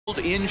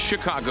In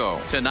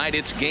Chicago. Tonight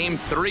it's game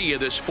 3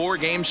 of this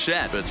 4-game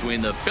set between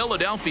the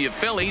Philadelphia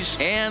Phillies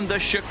and the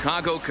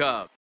Chicago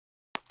Cubs.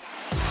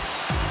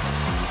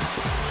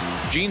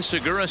 Gene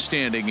Segura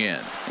standing in,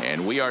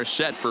 and we are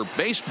set for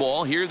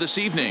baseball here this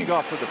evening.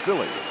 Off for the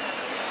Phillies,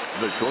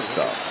 the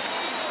shortstop,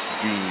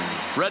 Gene.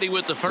 Ready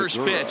with the first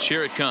Segura. pitch.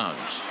 Here it comes.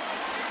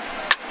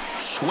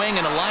 Swing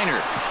and a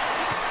liner.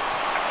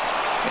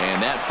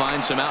 And that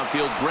finds some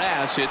outfield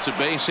grass. It's a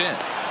base hit.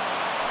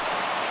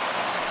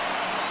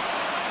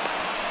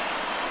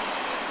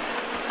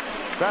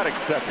 Batting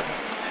second,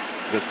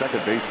 the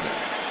second baseman,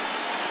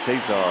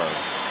 Cesar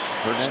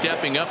Hernandez.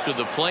 Stepping up to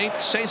the plate,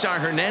 Cesar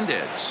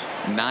Hernandez.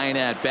 9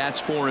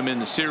 at-bats for him in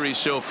the series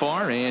so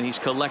far, and he's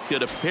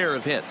collected a pair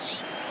of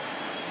hits.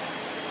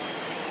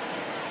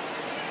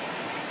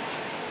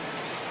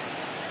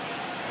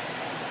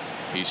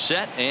 He's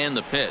set, and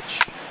the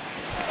pitch.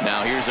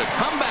 Now here's a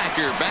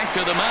comebacker back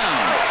to the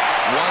mound.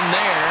 One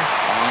there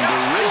on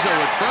to Rizzo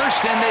at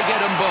first, and they get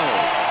them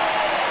both.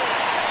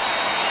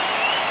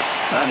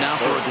 Now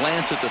for a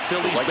glance at the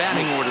Phillies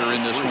batting order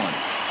in this one.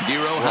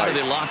 Dero, how do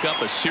they lock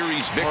up a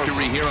series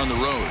victory here on the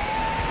road?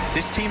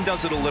 This team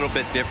does it a little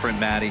bit different,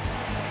 Matty.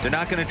 They're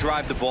not going to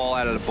drive the ball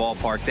out of the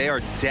ballpark. They are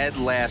dead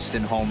last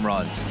in home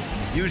runs.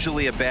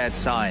 Usually a bad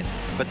sign.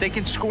 But they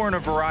can score in a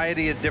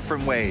variety of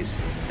different ways.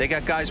 They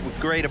got guys with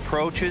great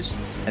approaches,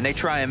 and they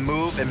try and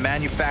move and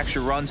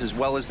manufacture runs as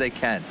well as they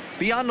can.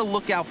 Be on the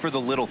lookout for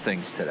the little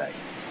things today.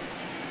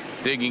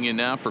 Digging in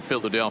now for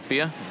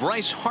Philadelphia,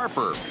 Bryce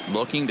Harper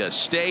looking to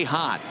stay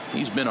hot.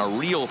 He's been a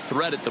real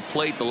threat at the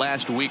plate the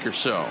last week or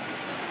so.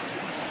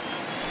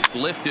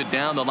 Lifted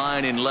down the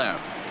line in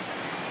left.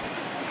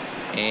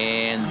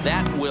 And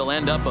that will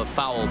end up a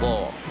foul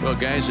ball. Well,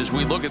 guys, as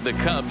we look at the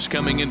Cubs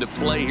coming into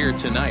play here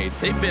tonight,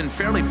 they've been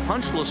fairly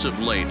punchless of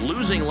late,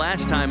 losing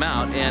last time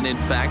out and, in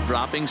fact,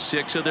 dropping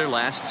 6 of their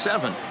last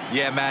 7.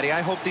 Yeah, Matty, I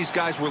hope these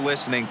guys were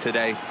listening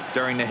today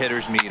during the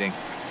hitters' meeting,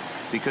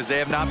 because they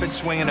have not been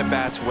swinging the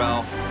bats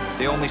well.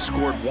 They only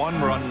scored 1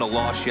 run in the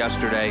loss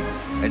yesterday,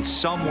 and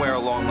somewhere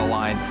along the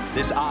line,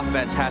 this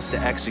offense has to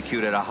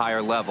execute at a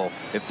higher level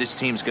if this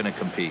team's going to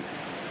compete.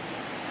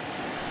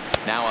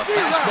 Now a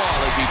fastball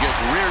as he just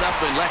reared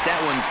up and let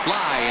that one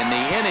fly, and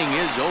the inning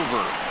is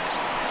over.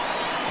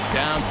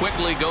 Down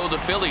quickly go the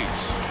Phillies,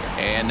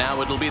 and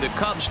now it'll be the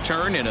Cubs'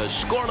 turn in a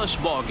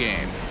scoreless ball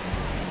game.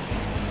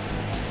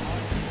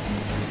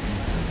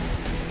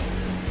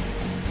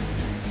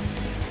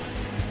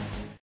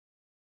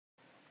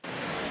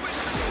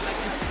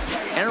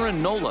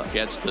 Aaron Nola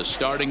gets the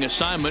starting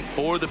assignment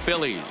for the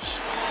Phillies.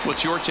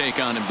 What's your take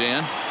on him,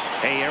 Dan?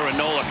 Hey, Aaron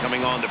Nola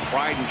coming on, the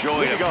pride and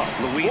joy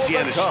of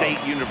Louisiana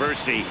State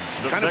University.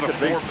 Kind of a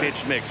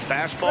 4-pitch mix.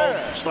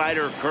 Fastball,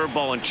 slider,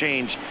 curveball, and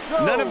change.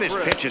 None of his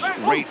pitches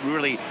rate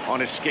really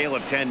on a scale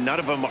of 10.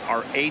 None of them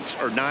are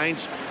 8s or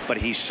 9s, but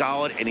he's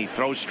solid and he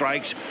throws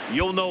strikes.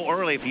 You'll know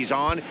early if he's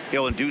on,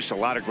 he'll induce a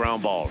lot of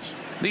ground balls.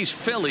 These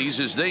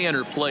Phillies, as they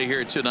enter play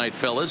here tonight,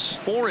 fellas,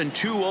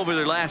 4-2 over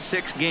their last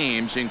 6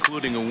 games,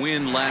 including a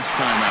win last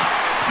time out.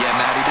 Yeah,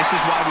 Matty, this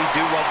is why we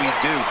do what we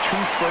do. 2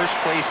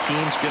 first-place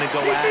teams going to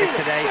go at it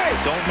today.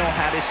 Don't know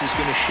how this is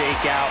going to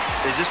shake out.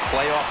 Is this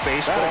playoff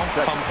baseball?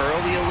 Come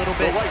early a little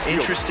bit.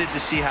 Interested to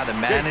see how the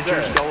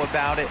managers go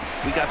about it.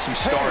 We got some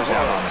stars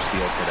out on the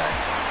field today.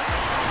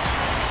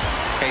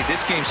 Okay,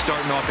 this game's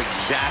starting off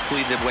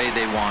exactly the way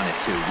they want it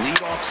to.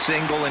 Lead-off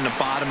single in the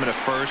bottom of the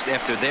first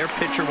after their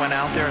pitcher went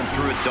out there and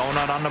threw a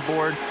donut on the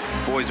board.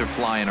 Boys are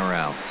flying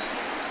around.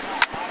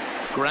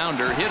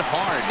 Grounder hit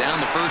hard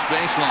down the first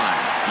baseline.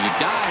 He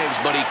dives,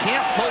 but he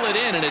can't pull it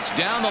in, and it's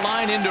down the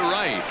line into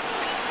right.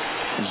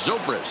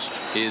 Zobrist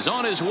is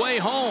on his way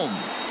home.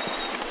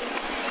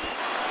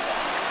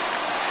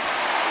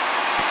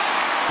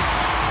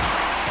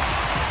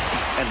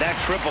 And that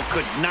triple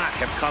could not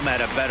have come at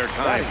a better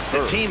time.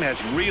 The team has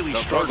really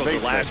struggled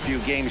the last few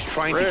games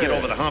trying to get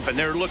over the hump, and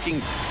they're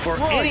looking for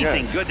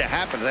anything good to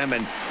happen to them,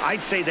 and I'd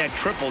say that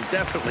triple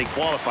definitely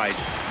qualifies.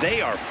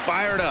 They are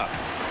fired up.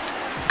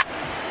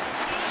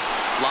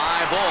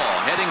 Fly ball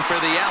heading for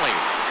the alley.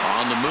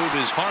 On the move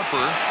is Harper,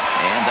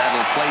 and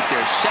that'll plate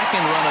their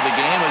second run of the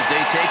game as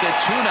they take a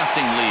 2-0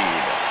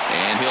 lead.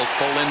 And he'll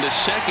pull into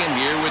second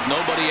here with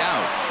nobody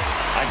out.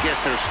 I guess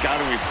their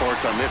scouting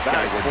reports on this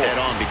guy were dead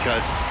on,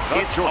 because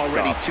it's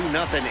already 2-0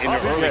 in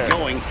the early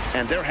going,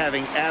 and they're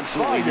having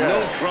absolutely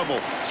no trouble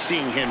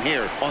seeing him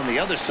here. On the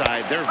other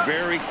side, they're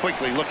very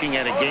quickly looking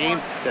at a game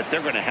that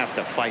they're going to have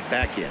to fight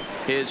back in.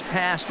 His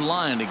past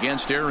line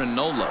against Aaron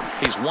Nola,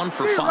 he's 1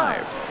 for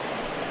 5.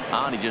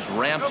 And he just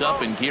ramps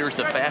up and gears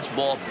the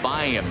fastball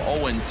by him.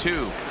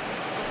 0-2.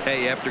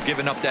 Hey, after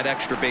giving up that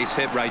extra base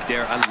hit right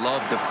there, I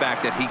love the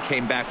fact that he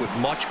came back with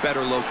much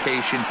better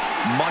location,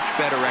 much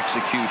better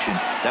execution.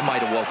 That might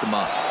have woke him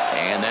up.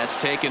 And that's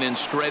taken in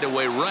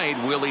straightaway right.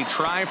 Will he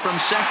try from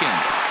second?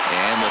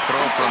 And the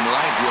throw from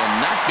right will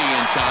not be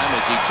in time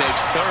as he takes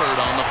third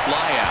on the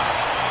flyout.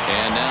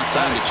 And now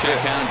time to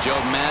check out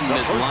Joe Madden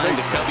has lined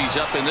the Cubbies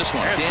up in this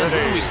one. Dan, who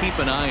do we keep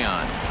an eye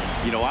on?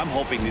 You know, I'm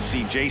hoping to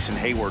see Jason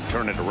Hayward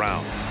turn it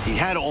around. He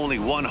had only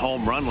one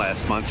home run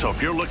last month, so if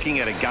you're looking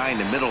at a guy in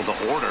the middle of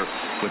the order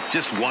with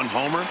just one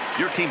homer,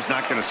 your team's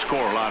not going to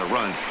score a lot of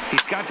runs.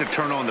 He's got to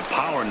turn on the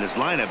power in this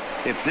lineup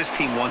if this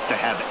team wants to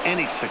have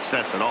any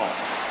success at all.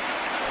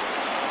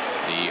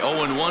 The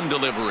 0-1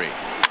 delivery.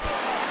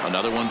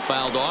 Another one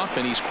fouled off,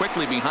 and he's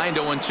quickly behind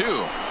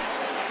 0-2.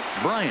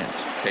 Bryant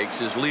takes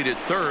his lead at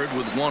third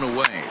with one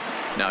away.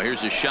 Now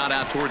here's a shot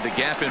out toward the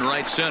gap in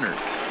right center.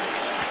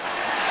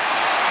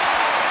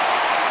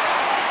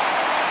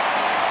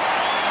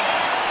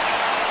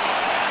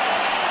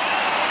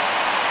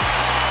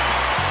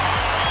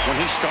 When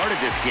he started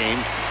this game,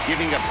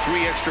 giving up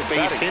 3 extra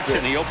base hits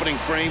in the opening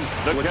frame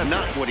was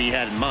not what he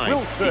had in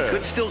mind. He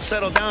could still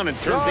settle down and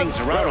turn things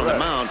around on the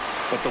mound,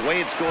 but the way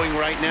it's going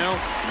right now,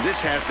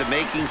 this has the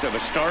makings of a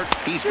start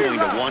he's going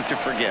to want to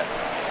forget.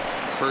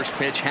 First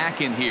pitch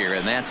hack in here,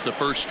 and that's the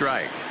first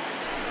strike.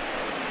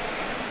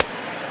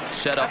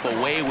 Set up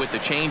away with the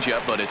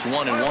changeup, but it's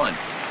 1-1.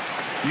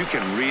 You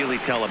can really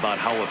tell about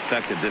how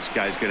effective this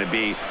guy's going to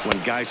be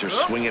when guys are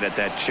swinging at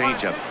that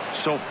changeup.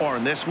 So far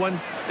in this one,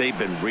 they've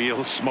been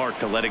real smart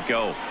to let it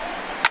go.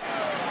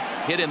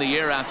 Hit in the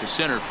air out to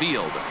center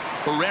field.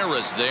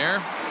 Herrera's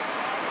there.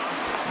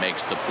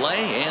 Makes the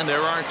play, and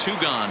there are 2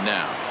 gone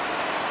now.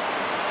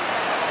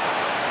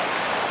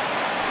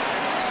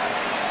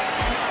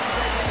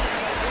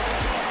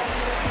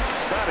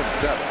 Batting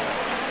 7,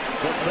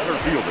 the center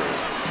fielder,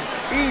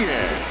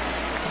 Ian.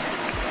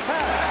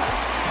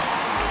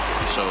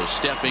 So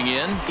stepping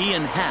in,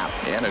 Ian Happ.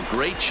 And a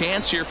great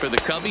chance here for the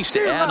Cubbies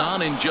to add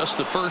on in just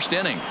the first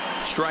inning.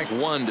 Strike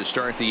 1 to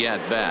start the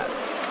at-bat.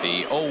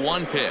 The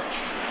 0-1 pitch.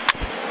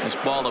 This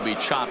ball will be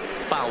chopped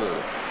foul.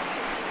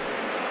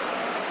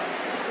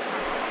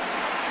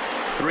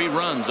 3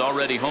 runs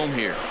already home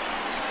here.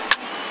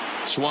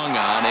 Swung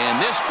on, and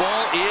this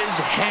ball is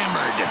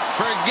hammered.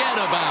 Forget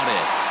about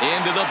it.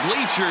 Into the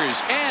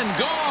bleachers and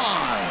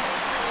gone.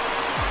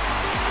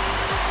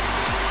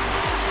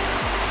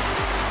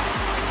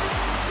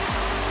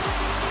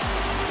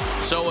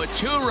 So a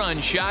 2-run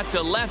shot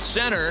to left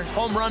center.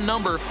 Home run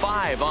number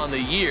 5 on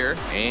the year.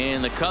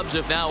 And the Cubs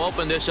have now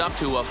opened this up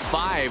to a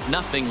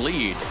 5-0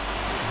 lead.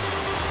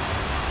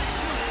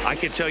 I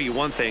can tell you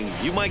one thing.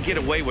 You might get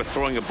away with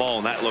throwing a ball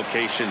in that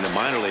location in the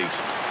minor leagues.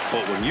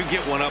 But when you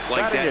get one up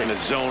like that in the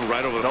zone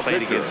right over the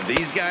plate against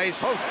these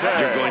guys,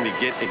 you're going to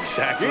get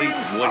exactly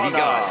what he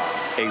got.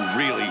 A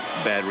really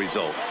bad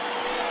result.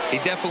 He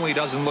definitely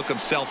doesn't look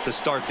himself to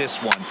start this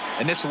one,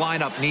 and this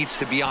lineup needs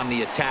to be on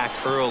the attack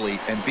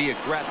early and be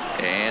aggressive.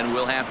 And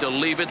we'll have to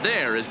leave it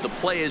there as the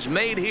play is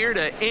made here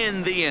to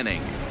end the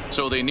inning.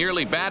 So they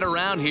nearly bat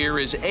around here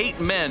as 8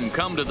 men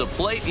come to the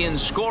plate in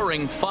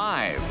scoring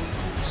 5.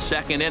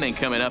 Second inning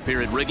coming up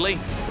here at Wrigley.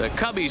 The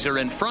Cubbies are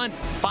in front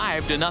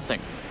 5-0.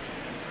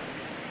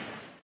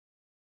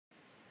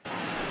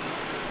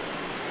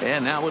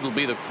 And now it'll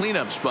be the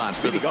cleanup spot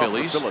for the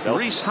Phillies.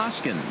 Rhys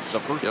Hoskins.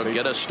 He'll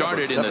get us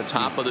started in the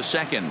top of the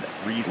second.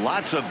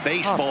 Lots of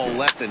baseball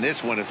left in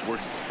this one. It's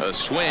worth a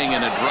swing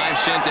and a drive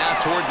sent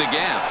out toward the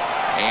gap.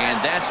 And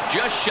that's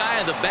just shy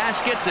of the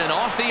baskets and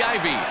off the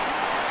ivy.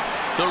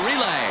 The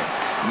relay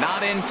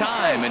not in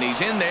time, and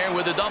he's in there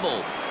with a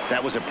double.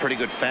 That was a pretty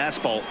good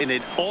fastball, and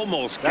it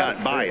almost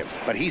got by him.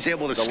 But he's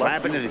able to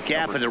slap into the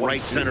gap in the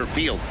right center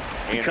field.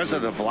 Because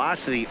of the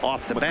velocity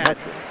off the bat,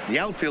 the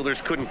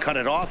outfielders couldn't cut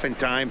it off in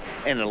time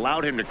and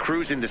allowed him to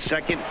cruise into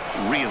second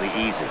really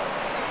easy.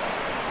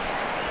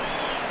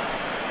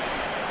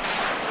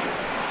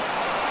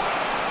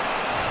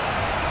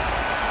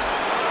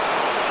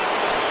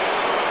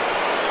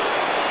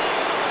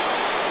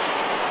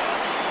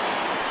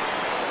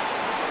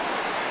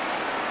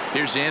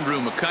 Here's Andrew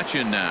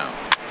McCutchen now.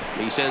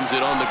 He sends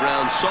it on the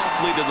ground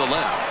softly to the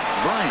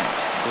left. Bryant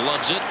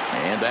gloves it,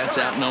 and that's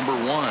out number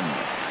 1.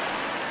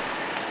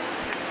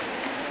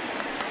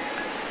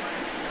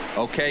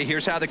 Okay,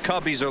 here's how the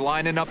Cubbies are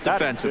lining up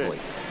defensively.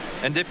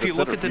 And if you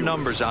look at the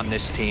numbers on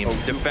this team,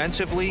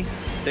 defensively,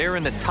 they're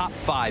in the top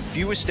 5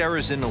 fewest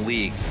errors in the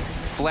league.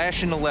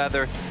 Flashing the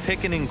leather,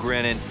 picking and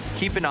grinning,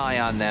 keep an eye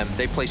on them.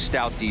 They play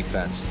stout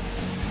defense.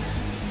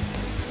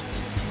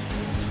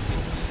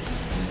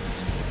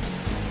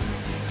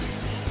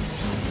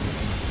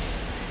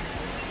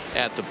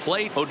 At the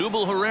plate,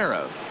 Odubel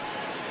Herrera.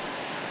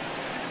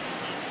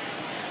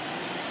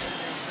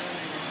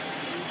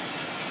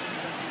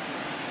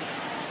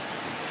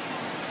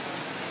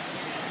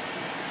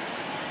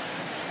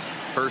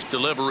 First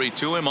delivery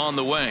to him on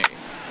the way.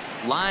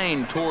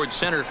 Line towards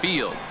center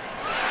field.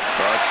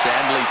 But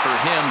sadly for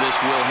him, this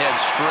will head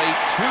straight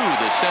to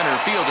the center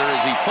fielder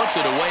as he puts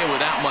it away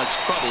without much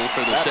trouble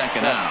for the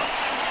second out.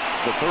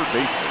 The third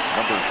baseman,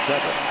 number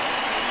 7,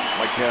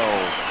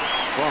 Michael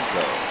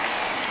Franco.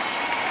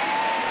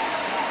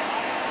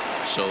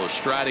 So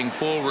striding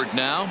forward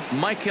now,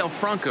 Michael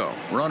Franco,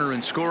 runner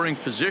in scoring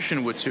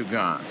position with 2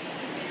 gone.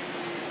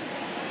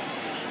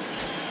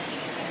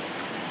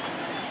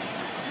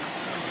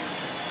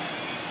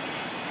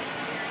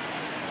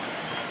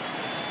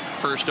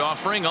 First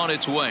offering on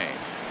its way.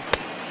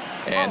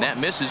 And that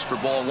misses for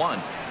ball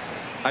 1.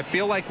 I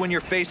feel like when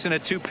you're facing a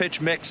two-pitch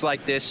mix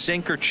like this,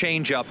 sink or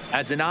changeup,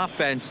 as an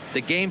offense,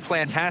 the game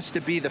plan has to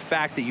be the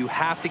fact that you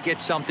have to get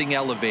something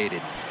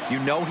elevated. You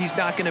know he's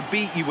not going to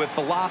beat you with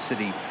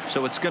velocity,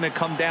 so it's going to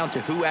come down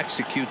to who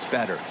executes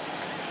better.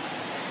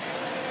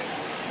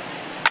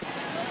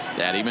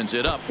 That evens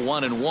it up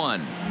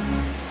 1-1.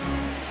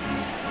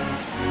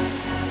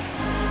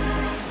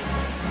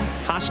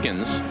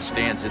 Hoskins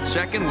stands at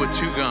second with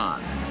 2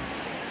 gone.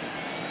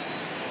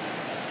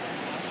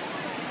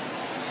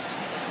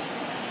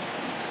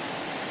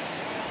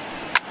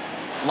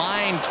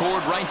 Line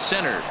toward right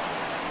center.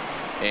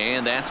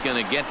 And that's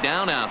going to get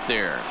down out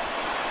there.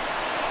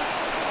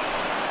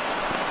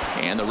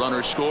 And the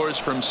runner scores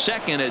from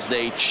second as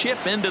they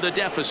chip into the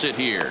deficit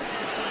here.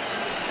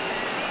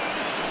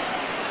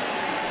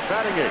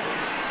 Batting it,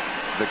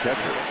 the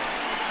catcher,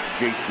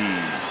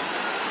 JT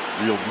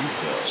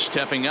Realmuto.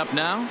 Stepping up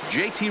now,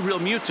 JT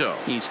Realmuto.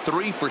 He's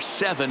 3 for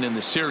 7 in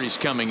the series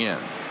coming in.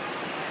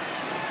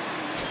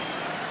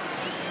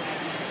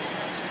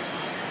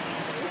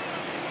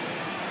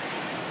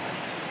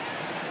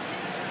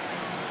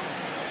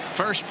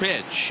 First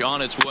pitch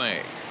on its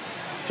way.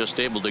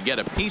 Just able to get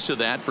a piece of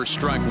that for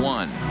strike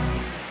 1.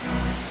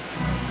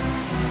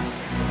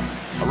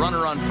 A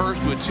runner on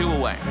first with 2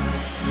 away.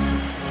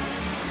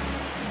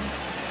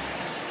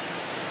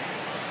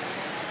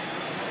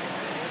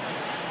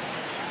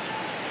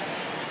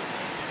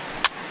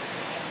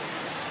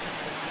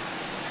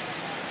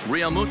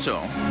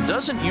 Realmuto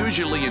doesn't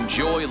usually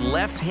enjoy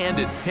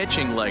left-handed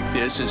pitching like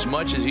this as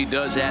much as he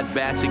does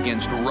at-bats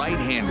against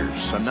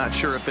right-handers. I'm not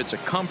sure if it's a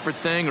comfort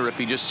thing or if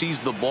he just sees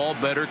the ball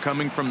better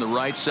coming from the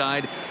right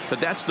side, but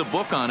that's the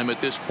book on him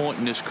at this point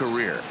in his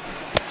career.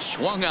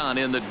 Swung on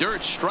in the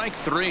dirt, strike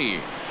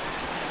 3.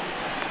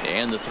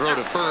 And the throw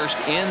to first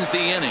ends the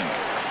inning.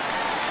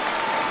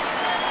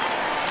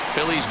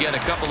 Phillies get a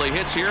couple of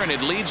hits here, and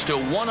it leads to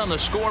 1 on the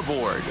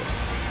scoreboard.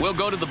 We'll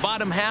go to the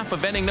bottom half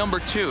of inning number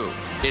 2.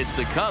 It's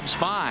the Cubs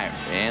 5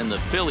 and the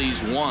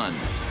Phillies 1.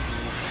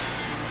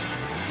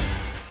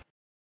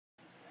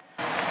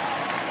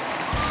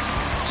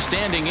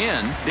 Standing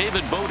in,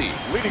 David Bodie,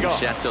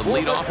 set to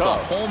lead off the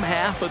home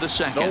half of the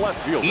second.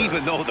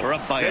 Even though they're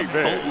up by a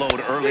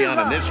boatload early on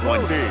in this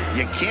one,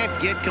 you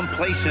can't get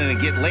complacent and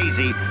get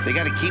lazy. They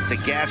got to keep the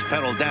gas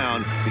pedal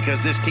down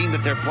because this team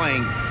that they're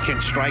playing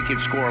can strike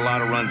and score a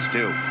lot of runs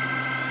too.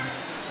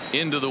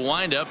 Into the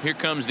windup, here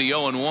comes the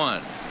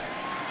 0-1.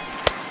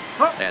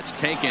 That's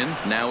taken.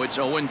 Now it's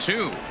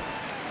 0-2.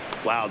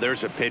 Wow,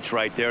 there's a pitch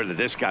right there that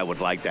this guy would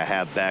like to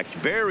have back.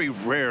 Very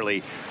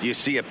rarely do you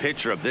see a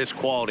pitcher of this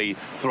quality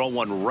throw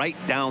one right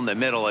down the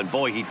middle, and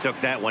boy, he took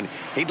that one.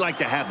 He'd like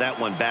to have that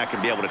one back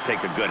and be able to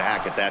take a good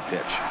hack at that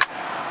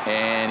pitch.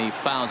 And he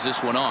fouls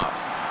this one off.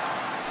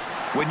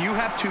 When you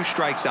have 2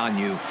 strikes on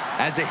you,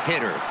 as a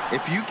hitter,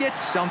 if you get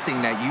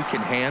something that you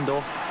can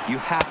handle, you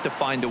have to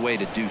find a way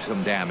to do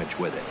some damage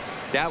with it.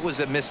 That was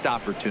a missed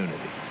opportunity.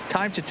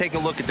 Time to take a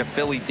look at the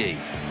Philly D.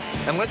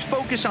 And let's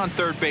focus on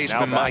third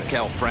baseman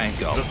Maikel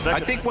Franco.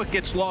 I think what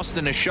gets lost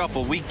in the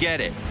shuffle, we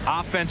get it,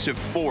 offensive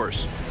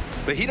force.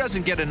 But he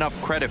doesn't get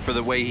enough credit for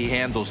the way he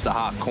handles the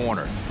hot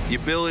corner. The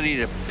ability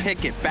to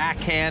pick it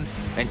backhand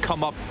and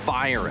come up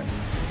firing.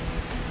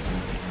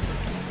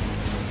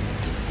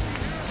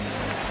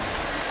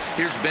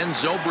 Here's Ben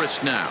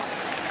Zobrist now.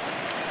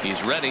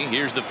 He's ready.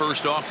 Here's the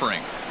first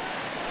offering.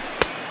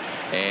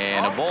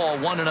 And a ball,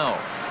 1-0.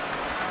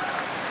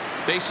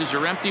 Bases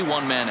are empty,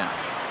 1 man out.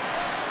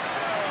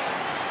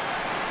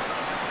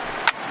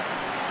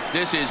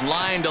 This is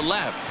line to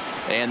left.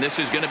 And this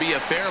is going to be a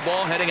fair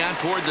ball heading out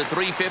toward the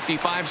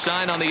 355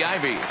 sign on the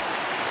ivy.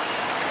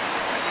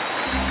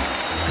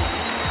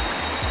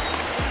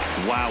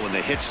 Wow, and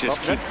the hits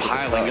just keep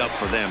piling up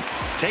for them.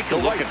 Take a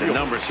look at the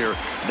numbers here.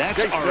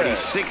 That's already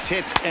 6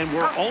 hits, and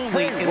we're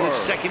only in the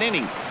second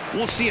inning.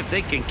 We'll see if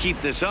they can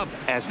keep this up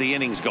as the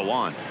innings go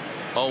on.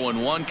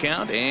 0-1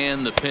 count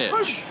and the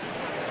pitch.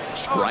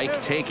 Strike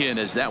taken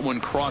as that one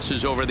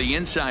crosses over the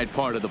inside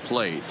part of the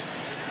plate.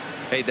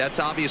 Hey, that's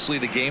obviously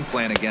the game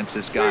plan against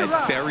this guy.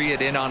 Bury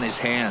it in on his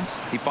hands.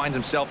 He finds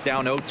himself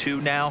down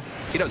 0-2 now.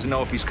 He doesn't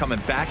know if he's coming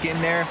back in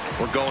there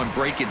or going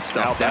breaking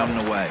stuff down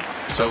and away.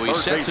 So he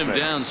sets him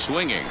down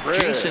swinging.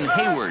 Jason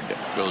Hayward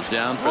goes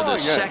down for the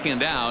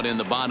second out in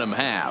the bottom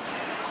half.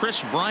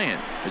 Chris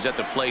Bryant is at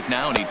the plate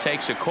now, and he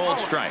takes a called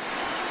strike.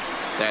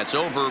 That's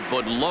over,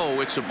 but low.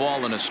 It's a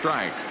ball and a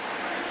strike.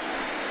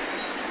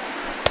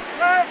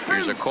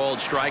 Here's a called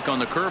strike on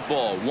the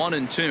curveball,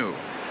 1-2.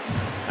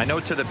 I know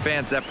to the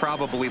fans that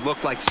probably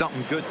looked like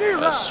something good.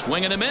 A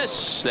swing and a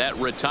miss. That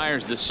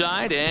retires the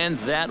side, and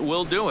that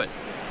will do it.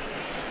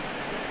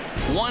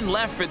 1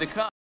 left for the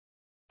Cubs.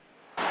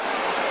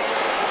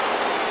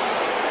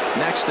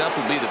 Next up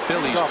will be the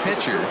Phillies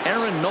pitcher,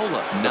 Aaron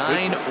Nola.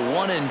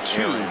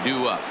 9-1-2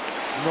 due up.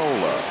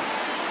 Nola.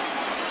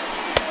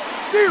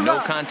 No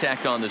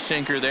contact on the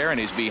sinker there, and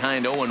he's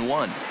behind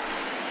 0-1.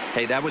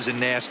 Hey, that was a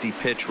nasty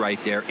pitch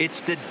right there. It's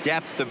the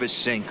depth of his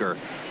sinker.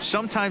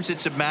 Sometimes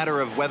it's a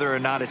matter of whether or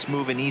not it's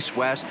moving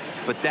east-west,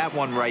 but that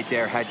one right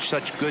there had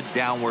such good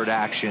downward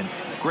action.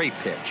 Great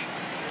pitch.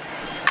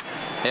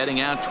 Heading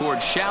out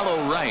towards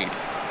shallow right.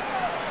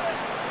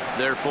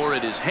 Therefore,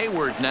 it is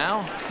Hayward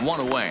now, 1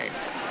 away.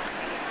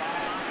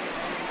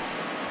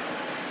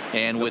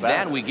 And with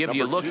that, we give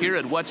you a look here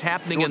at what's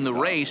happening in the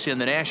race in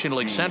the National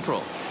League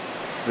Central.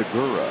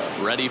 Segura.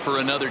 Ready for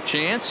another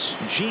chance?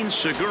 Gene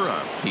Segura.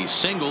 He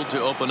singled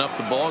to open up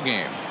the ball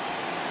game.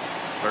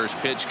 First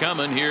pitch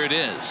coming. Here it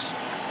is.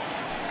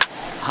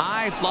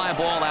 High fly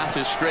ball out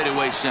to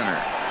straightaway center.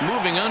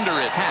 Moving under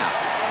it, Happ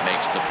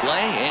makes the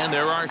play, and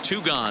there are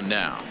 2 gone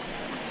now.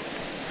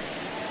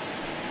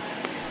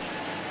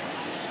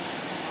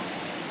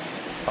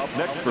 Up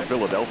next for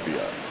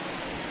Philadelphia,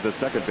 the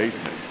second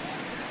baseman,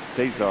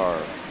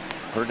 Cesar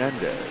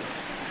Hernandez.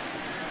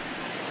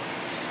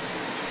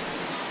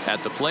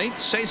 At the plate,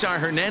 Cesar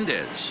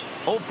Hernandez.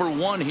 0 for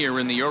 1 here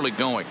in the early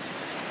going.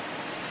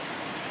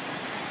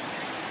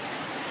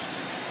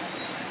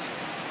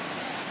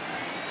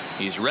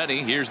 He's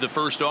ready. Here's the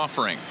first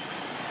offering.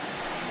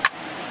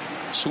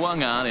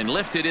 Swung on and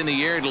lifted in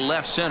the air to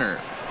left center.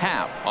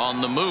 Happ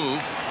on the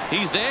move.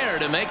 He's there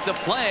to make the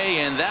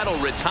play, and that'll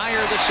retire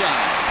the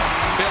side.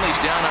 Phillies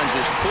down on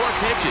just 4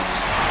 pitches.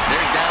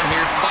 They're down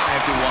here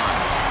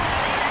 5-1.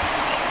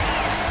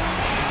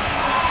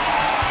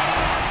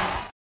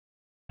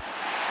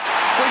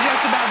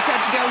 About set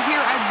to go here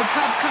as the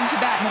Cubs come to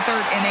bat in the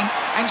 3rd inning,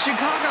 and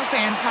Chicago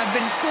fans have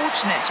been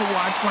fortunate to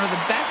watch one of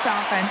the best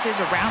offenses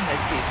around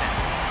this season.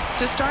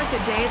 To start the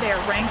day, they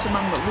are ranked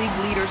among the league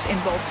leaders in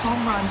both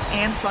home runs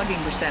and slugging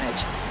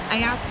percentage.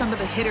 I asked some of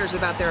the hitters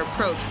about their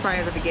approach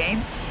prior to the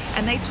game,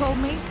 and they told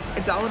me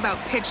it's all about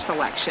pitch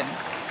selection.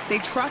 They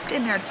trust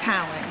in their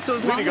talent, so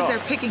as long as they're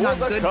picking on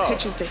good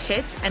pitches to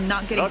hit and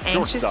not getting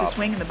anxious to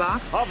swing in the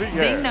box,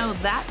 they know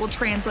that will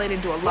translate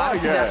into a lot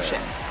of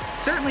production.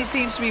 Certainly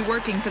seems to be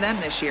working for them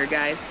this year,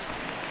 guys.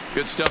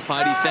 Good stuff,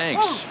 Heidi.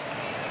 Thanks.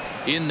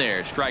 In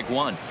there, strike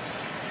 1.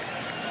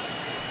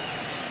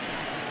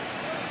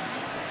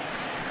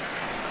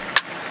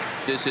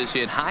 This is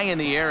hit high in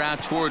the air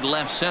out toward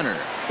left center.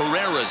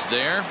 Herrera's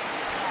there.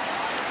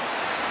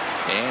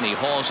 And he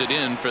hauls it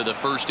in for the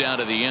first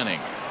out of the inning.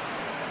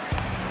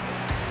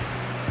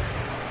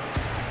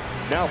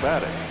 Now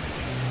batting,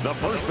 the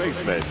first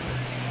baseman,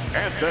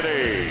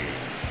 Anthony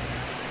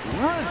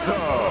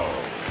Rizzo.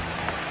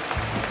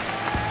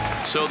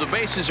 So the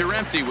bases are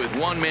empty with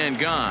 1 man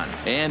gone.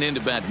 And into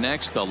bat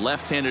next, the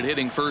left-handed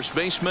hitting first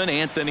baseman,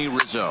 Anthony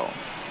Rizzo.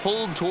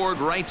 Pulled toward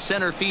right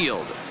center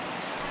field.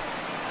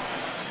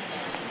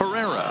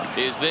 Herrera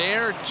is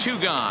there, 2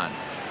 gone.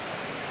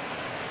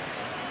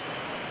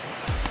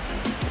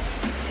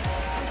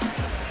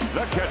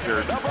 The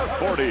catcher, number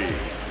 40,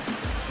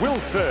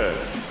 Wilson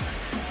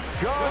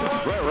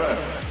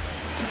Contreras.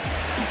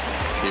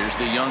 Here's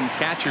the young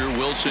catcher,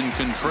 Wilson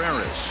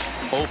Contreras.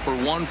 0 for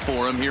 1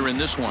 for him here in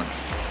this one.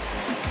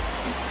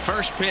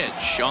 First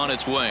pitch on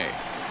its way.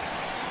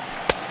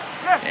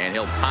 And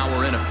he'll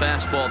power in a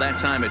fastball that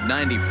time at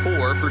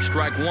 94 for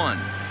strike 1.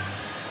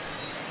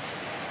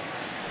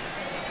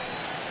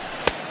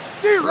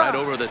 Right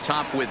over the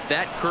top with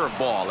that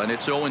curveball, and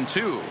it's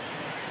 0-2.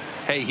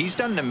 Hey, he's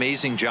done an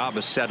amazing job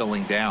of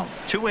settling down.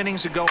 2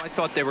 innings ago, I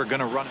thought they were going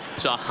to run.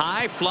 It's a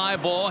high fly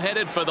ball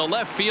headed for the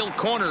left field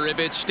corner. If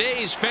it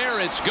stays fair,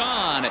 it's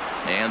gone.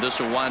 And this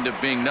will wind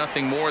up being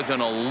nothing more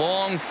than a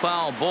long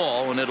foul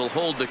ball, and it'll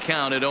hold the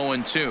count at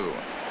 0-2.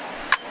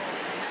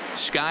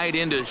 Skied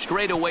into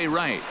straightaway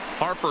right.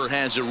 Harper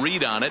has a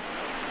read on it,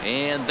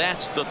 and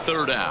that's the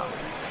 3rd out.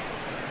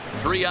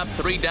 3 up,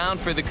 3 down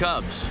for the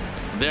Cubs.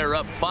 They're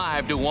up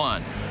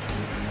 5-1.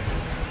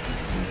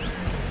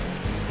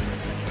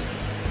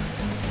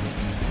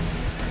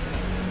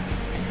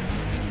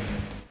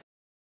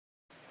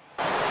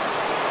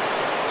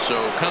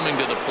 So coming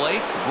to the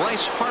plate,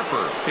 Bryce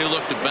Harper. He'll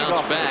look to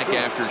bounce back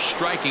after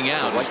striking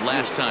out his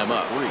last time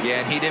up. Yeah,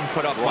 and he didn't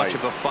put up much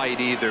of a fight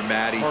either,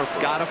 Matty.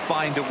 Got to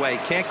find a way.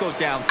 Can't go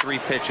down 3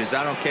 pitches.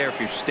 I don't care if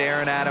you're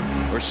staring at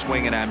him or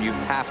swinging at him. You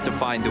have to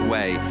find a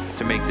way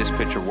to make this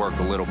pitcher work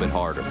a little bit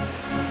harder.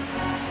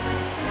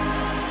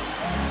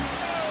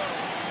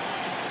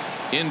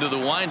 Into the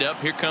windup.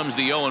 Here comes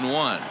the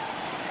 0-1.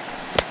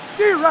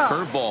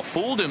 Curveball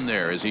fooled him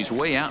there as he's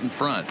way out in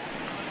front.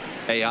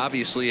 Hey,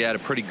 obviously he had a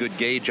pretty good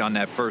gauge on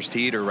that first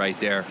heater right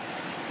there.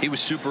 He was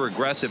super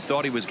aggressive,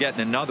 thought he was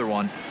getting another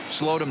one,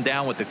 slowed him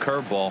down with the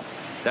curveball.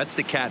 That's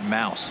the cat and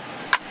mouse.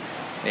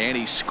 And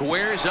he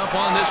squares up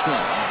on this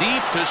one,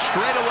 deep to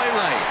straightaway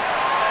right.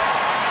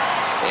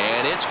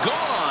 And it's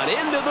gone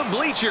into the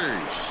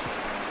bleachers.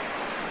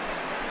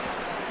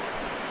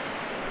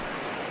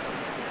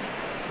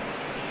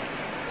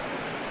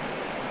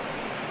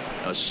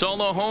 A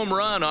solo home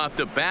run off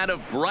the bat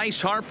of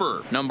Bryce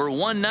Harper, number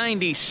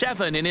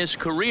 197 in his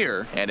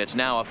career, and it's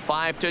now a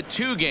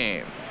 5-2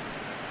 game.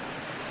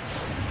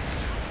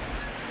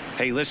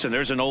 Hey, listen,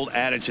 there's an old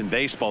adage in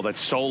baseball that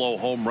solo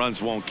home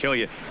runs won't kill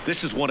you.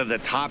 This is one of the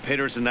top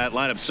hitters in that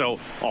lineup, so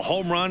a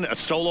home run, a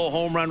solo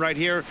home run right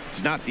here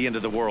is not the end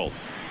of the world.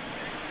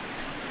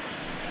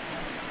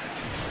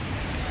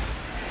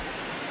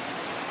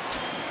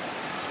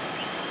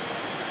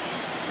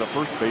 the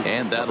first baseman.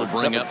 And that'll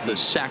bring up the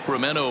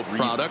Sacramento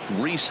product,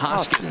 Rhys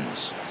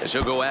Hoskins, as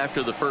he'll go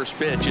after the first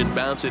pitch and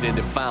bounce it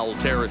into foul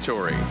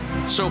territory.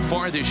 So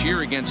far this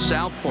year against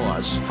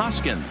Southpaws,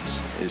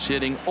 Hoskins is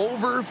hitting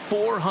over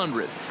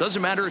 400.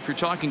 Doesn't matter if you're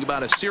talking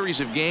about a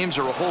series of games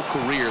or a whole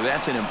career.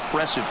 That's an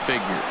impressive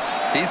figure.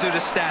 These are the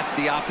stats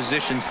the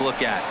oppositions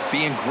look at.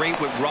 Being great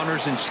with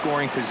runners in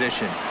scoring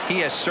position. He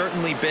has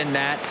certainly been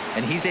that,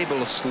 and he's able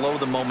to slow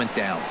the moment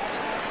down.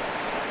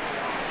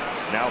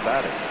 Now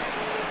batting,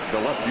 the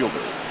left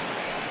fielder,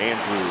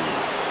 Andrew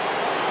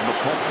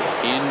McCutchen.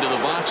 Into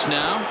the box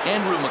now.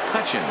 Andrew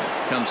McCutchen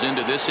comes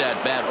into this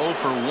at-bat 0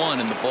 for 1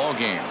 in the ball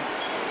game.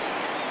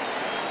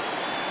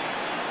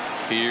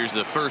 Here's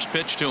the first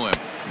pitch to him.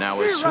 Now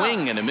a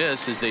swing and a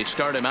miss as they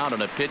start him out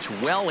on a pitch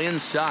well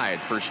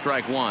inside for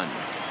strike one.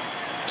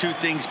 Two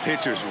things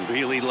pitchers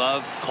really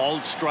love: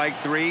 called strike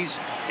threes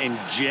and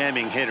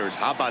jamming hitters.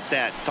 How about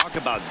that? Talk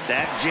about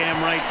that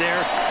jam right there.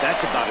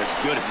 That's about as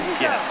good as it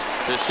gets.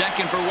 The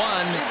second for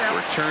one.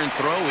 Return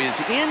throw is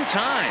in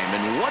time,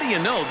 and what do you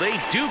know, they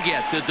do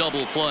get the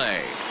double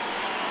play.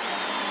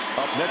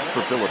 Up next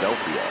for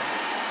Philadelphia,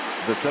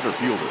 the center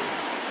fielder,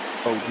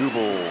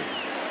 Odubel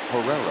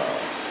Herrera.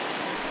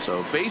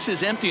 So base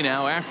is empty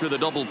now after the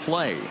double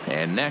play,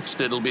 and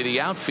next it'll be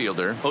the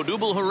outfielder,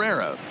 Odubel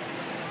Herrera.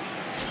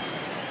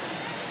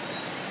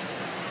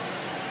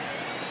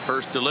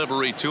 First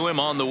delivery to him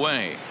on the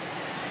way.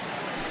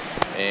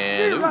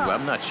 And ooh,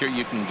 I'm not sure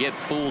you can get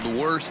fooled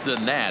worse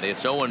than that.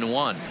 It's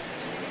 0-1.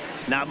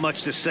 Not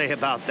much to say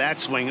about that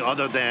swing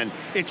other than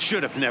it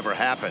should have never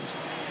happened.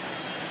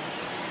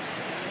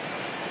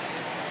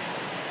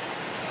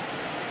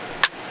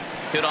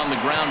 Hit on the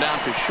ground out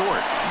to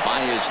short.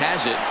 Baez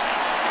has it.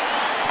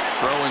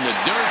 Throw in the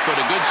dirt, but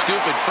a good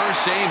scoop at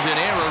first saves an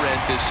error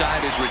as this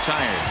side is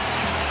retired.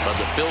 But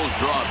the Phils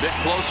draw a bit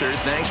closer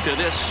thanks to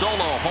this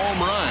solo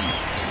home run.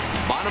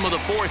 Bottom of the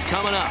fourth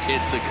coming up.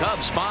 It's the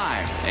Cubs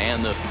 5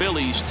 and the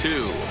Phillies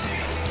 2.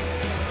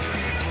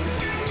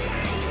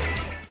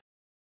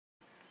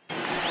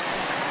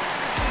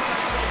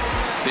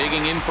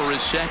 Digging in for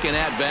his second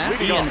at-bat,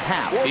 Ian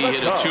Happ. He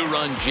hit a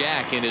two-run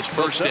jack in his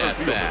first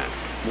at-bat.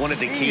 One of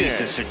the keys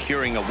to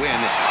securing a win,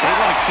 they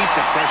want to keep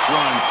the fresh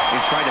run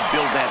and try to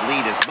build that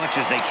lead as much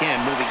as they can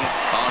moving in.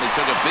 Oh, and he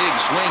took a big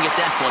swing at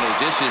that one as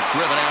this is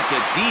driven out to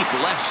deep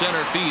left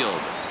center field.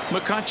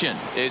 McCutchen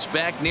is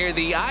back near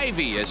the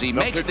ivy as he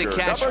makes the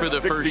catch for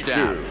the first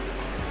out.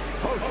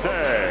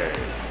 Jose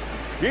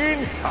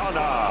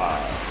Quintana.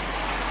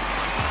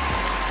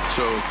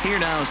 So here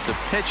now is the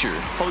pitcher,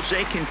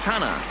 Jose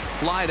Quintana.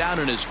 Flied out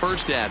in his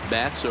first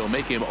at-bat, so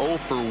make him 0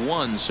 for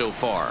 1 so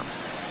far.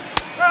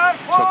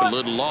 Took a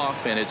little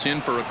off, and it's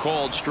in for a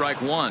called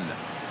strike one.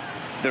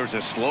 There's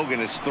a slogan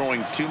that's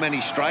throwing too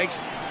many strikes.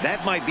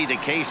 That might be the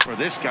case for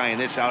this guy in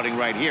this outing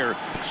right here.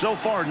 So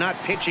far, not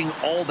pitching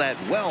all that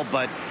well,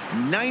 but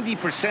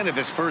 90% of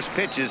his first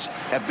pitches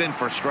have been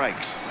for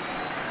strikes.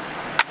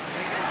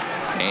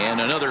 And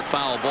another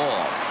foul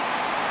ball.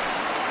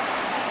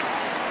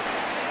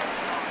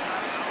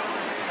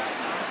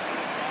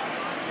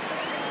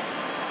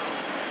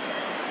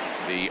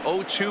 The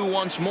 0-2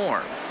 once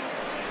more.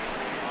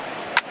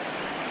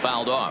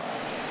 Fouled off.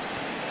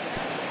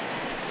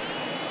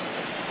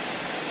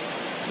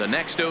 The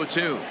next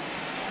 0-2.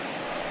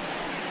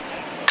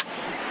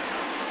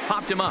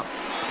 Popped him up.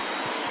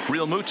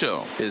 Real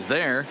Muto is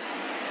there.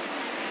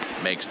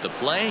 Makes the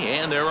play,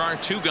 and there are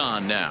two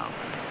gone now.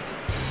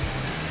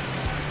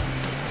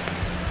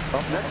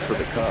 Up next for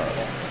the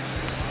Cubs,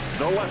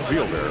 the left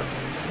fielder,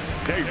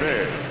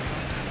 David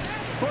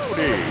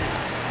Bodie.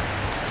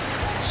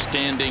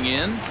 Standing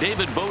in,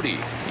 David Bodie.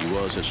 He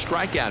was a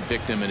strikeout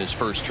victim in his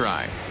first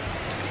try.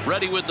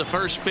 Ready with the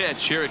first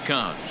pitch. Here it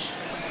comes.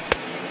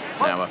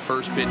 Now a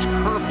first pitch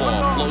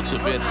curveball floats a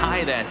bit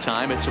high that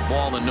time. It's a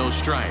ball and no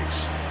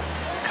strikes.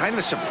 Kind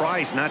of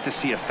surprised not to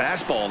see a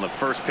fastball in the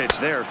first pitch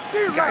there.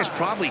 The guy's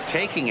probably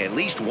taking at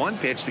least one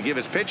pitch to give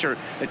his pitcher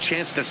a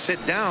chance to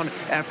sit down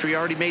after he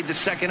already made the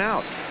second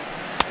out.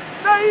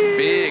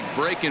 Big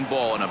breaking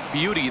ball and a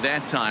beauty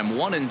that time.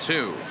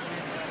 1-2.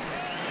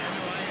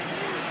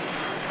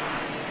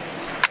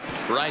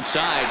 Right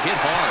side, hit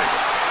hard.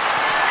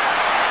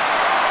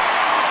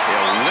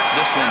 He'll whip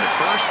this one to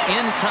first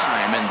in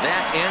time, and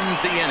that ends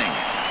the inning.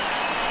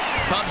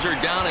 Cubs are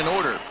down in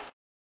order.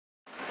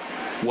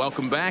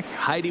 Welcome back.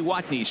 Heidi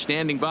Watney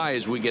standing by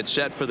as we get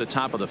set for the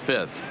top of the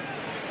fifth.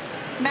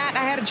 Matt,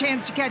 I had a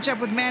chance to catch up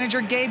with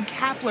manager Gabe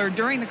Kapler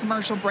during the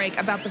commercial break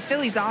about the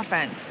Phillies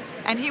offense,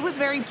 and he was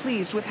very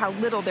pleased with how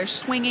little they're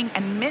swinging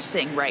and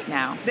missing right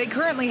now. They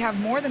currently have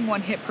more than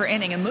one hit per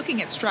inning, and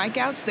looking at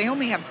strikeouts, they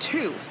only have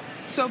 2.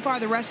 So far,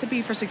 the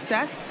recipe for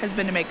success has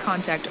been to make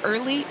contact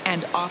early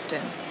and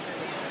often.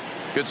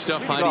 Good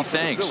stuff, Heidi.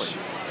 Thanks.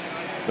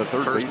 The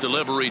First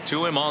delivery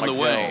to him on the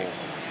way.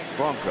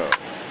 Bronco.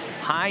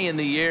 High in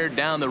the air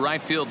down the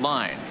right field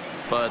line.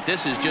 But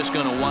this is just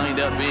going to wind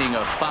up being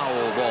a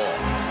foul ball.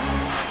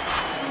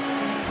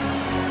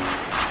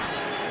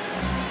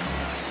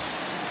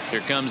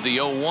 Here comes the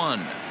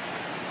 0-1.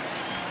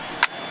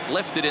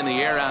 Lifted in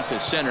the air out to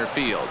center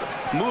field.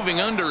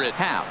 Moving under at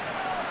half.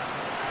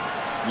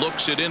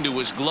 Looks it into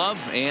his glove,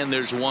 and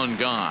there's one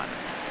gone.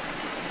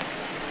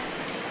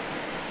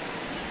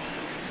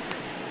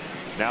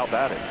 Now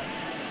batting,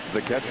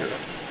 the catcher,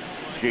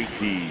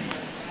 JT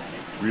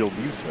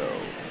Realmuto.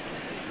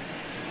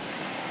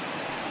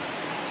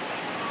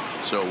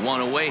 So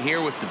one away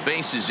here with the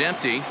bases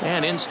empty,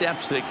 and in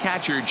steps the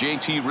catcher,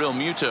 JT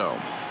Realmuto.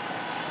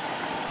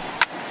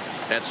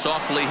 That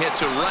softly hit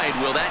to right.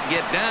 Will that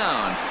get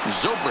down?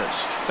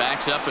 Zobrist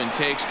backs up and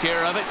takes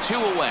care of it. 2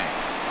 away.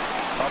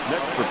 Up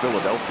next for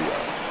Philadelphia,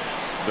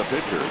 the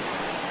pitcher,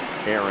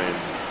 Aaron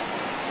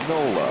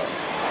Nola.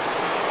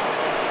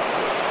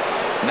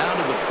 Now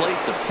to the plate,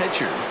 the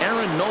pitcher,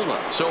 Aaron Nola.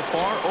 So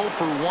far, 0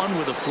 for 1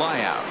 with a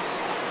flyout.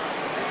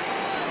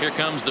 Here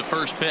comes the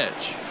first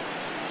pitch.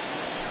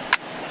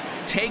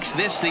 Takes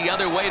this the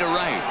other way to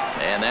right.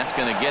 And that's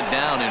going to get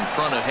down in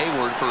front of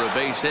Hayward for a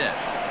base hit.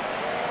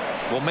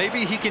 Well,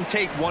 maybe he can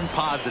take one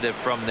positive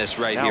from this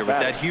right here with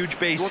that huge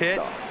base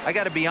hit. I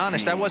got to be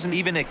honest, I wasn't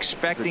even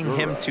expecting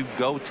him to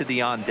go to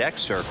the on-deck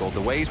circle.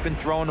 The way he's been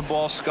throwing the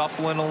ball,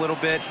 scuffling a little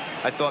bit,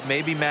 I thought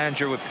maybe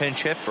manager would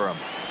pinch hit for him,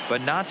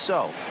 but not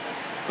so.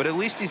 But at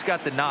least he's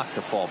got the knock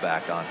to fall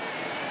back on.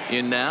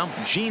 In now,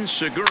 Gene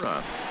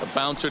Segura, a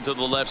bouncer to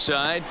the left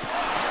side.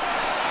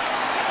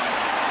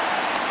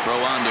 Throw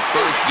on to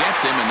first,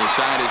 gets him, and the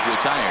side is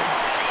retired.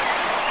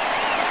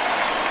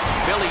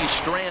 Phillies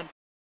strand.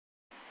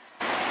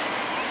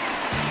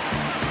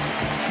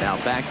 Now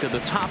back to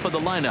the top of the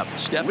lineup.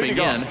 Stepping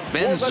in,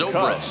 Ben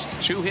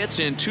Zobrist. 2 hits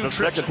in 2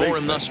 trips for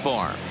him thus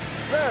far.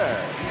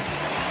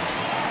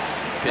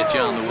 Pitch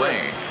on the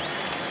way.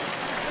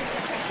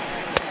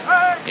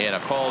 And a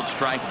called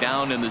strike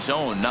down in the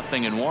zone.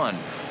 0-1.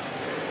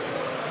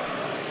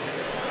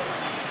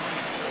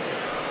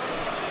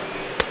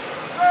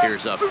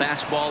 Here's a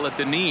fastball at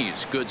the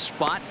knees. Good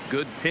spot,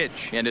 good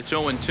pitch, and it's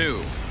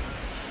 0-2.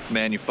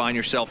 Man, you find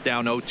yourself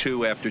down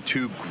 0-2 after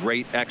 2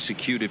 great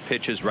executed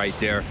pitches right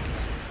there.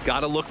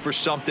 Got to look for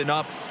something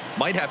up.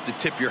 Might have to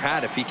tip your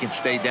hat if he can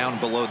stay down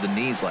below the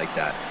knees like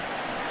that.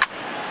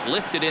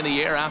 Lifted in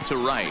the air out to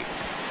right.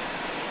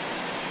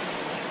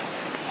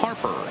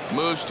 Harper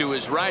moves to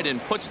his right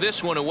and puts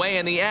this one away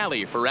in the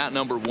alley for out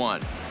number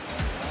 1.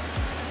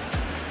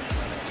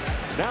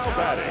 Now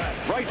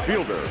batting, right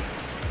fielder,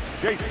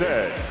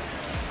 Jason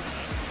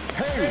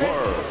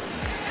Hayward.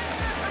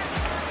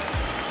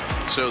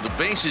 So the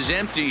base is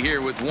empty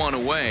here with 1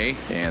 away,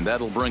 and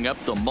that'll bring up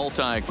the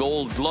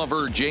multi-gold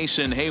glover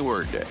Jason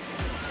Hayward.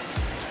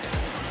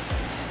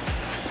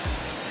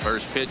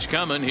 First pitch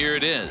coming. Here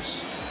it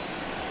is.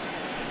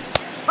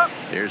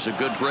 There's a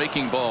good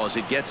breaking ball as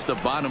it gets the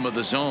bottom of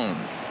the zone.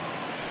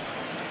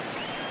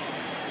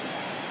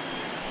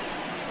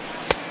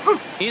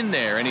 In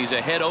there, and he's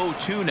ahead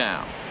 0-2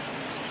 now.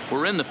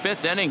 We're in the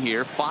 5th inning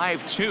here.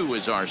 5-2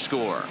 is our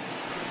score.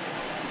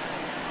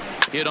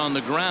 Hit on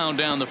the ground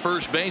down the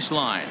first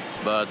baseline,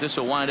 but this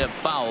will wind up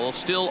foul.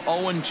 Still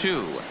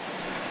 0-2.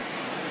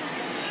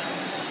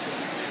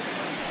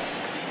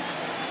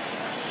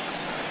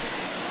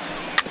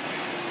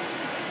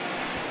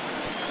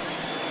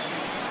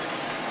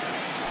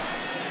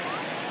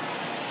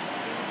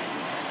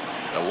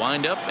 The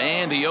windup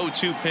and the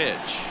 0-2 pitch.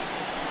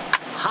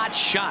 Hot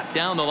shot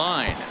down the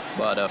line,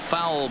 but a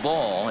foul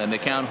ball, and the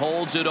count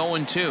holds at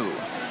 0-2.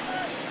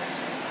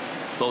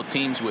 Both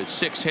teams with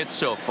 6 hits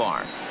so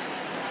far.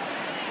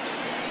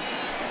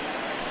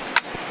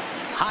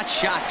 Hot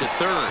shot to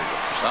third.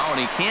 Oh, and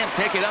he can't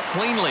pick it up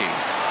cleanly.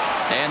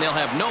 And they'll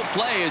have no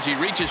play as he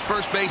reaches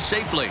first base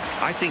safely.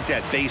 I think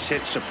that base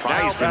hit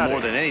surprised him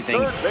more than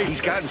anything. He's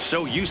gotten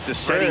so used to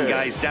setting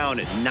guys down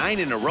at 9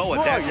 in a row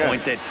at that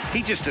point that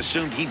he just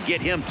assumed he'd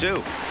get him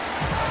too.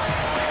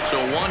 So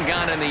 1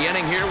 gone in the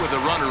inning here with a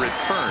runner at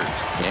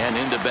first. And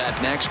into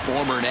bat next,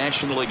 former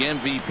National League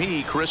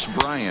MVP Chris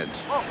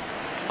Bryant.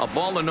 A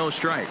ball and no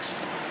strikes.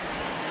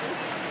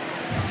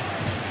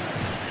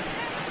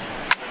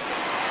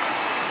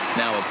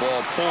 Now a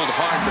ball pulled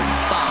hard but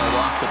fouled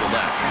off to the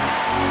left.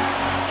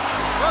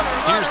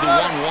 Here's the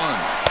 1-1.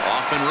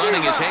 Off and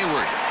running is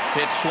Hayward.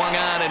 Pitch swung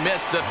on and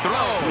missed. The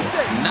throw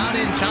not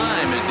in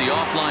time as the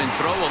offline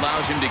throw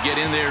allows him to get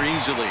in there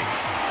easily.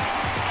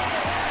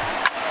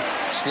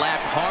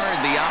 Slapped hard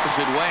the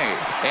opposite way,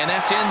 and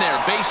that's in there.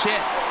 Base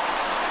hit.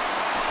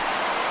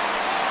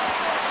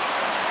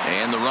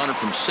 And the runner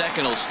from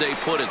second will stay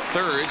put at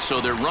third,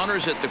 so they're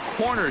runners at the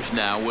corners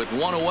now with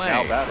 1 away.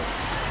 Now batting.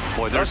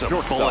 Boy, there's a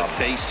bullet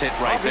base hit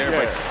right there,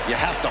 but you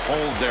have to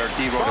hold there,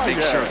 D-Row, to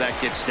make sure that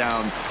gets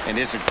down and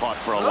isn't caught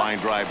for a line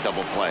drive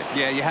double play.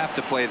 Yeah, you have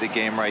to play the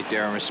game right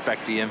there and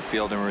respect the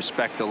infield and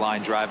respect the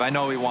line drive. I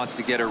know he wants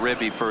to get a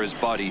ribby for his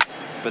buddy,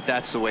 but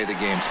that's the way the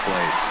game's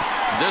played.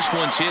 This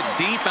one's hit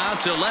deep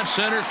out to left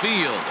center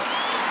field.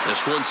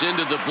 This one's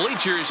into the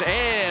bleachers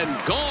and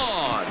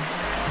gone.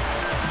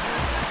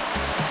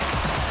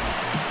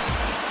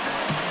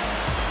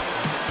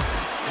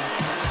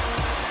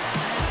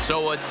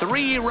 So a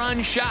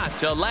 3-run shot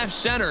to left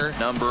center,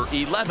 number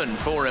 11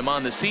 for him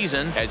on the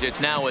season, as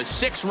it's now a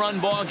 6-run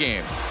ball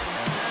game.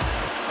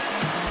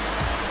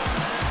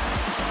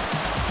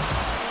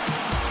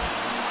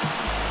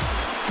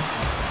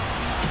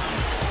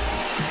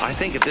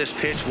 think if this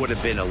pitch would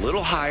have been a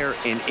little higher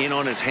and in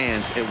on his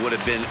hands, it would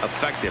have been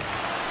effective.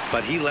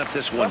 But he left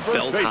this one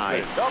belt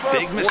high.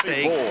 Big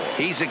mistake.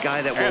 He's a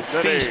guy that will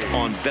feast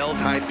on belt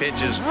high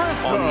pitches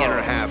on the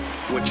inner half,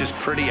 which is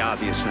pretty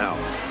obvious now.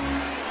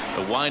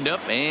 The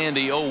windup and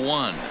the 0-1.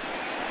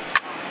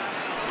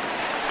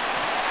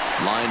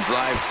 Line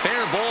drive,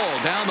 fair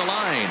ball down the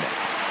line.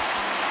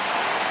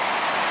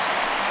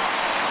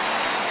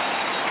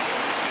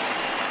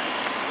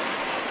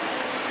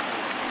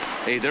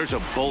 Hey, there's a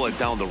bullet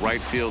down the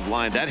right field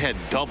line. That had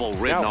double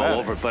written all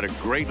over it, but a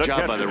great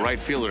job by the right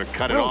fielder to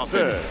cut it off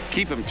and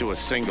keep him to a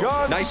single.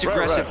 Nice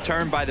aggressive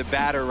turn by the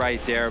batter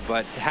right there,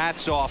 but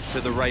hats off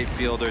to the right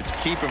fielder to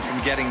keep him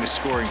from getting the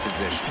scoring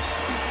position.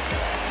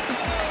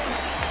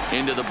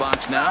 Into the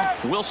box now,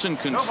 Wilson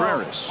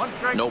Contreras.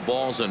 No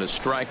balls and a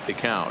strike to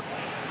count.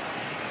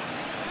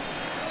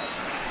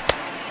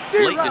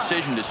 Late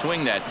decision to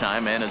swing that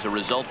time, and as a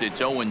result,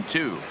 it's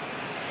 0-2.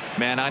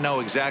 Man, I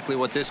know exactly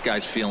what this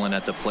guy's feeling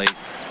at the plate.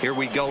 Here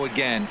we go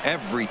again.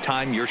 Every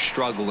time you're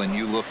struggling,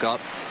 you look up,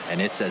 and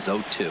it says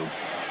 0-2.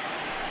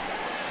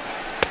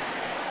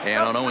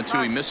 And on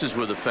 0-2, he misses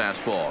with a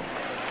fastball.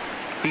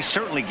 He's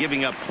certainly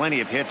giving up plenty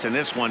of hits in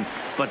this one,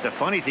 but the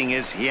funny thing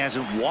is he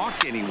hasn't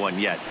walked anyone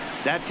yet.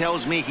 That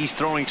tells me he's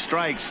throwing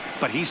strikes,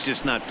 but he's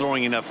just not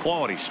throwing enough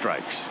quality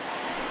strikes.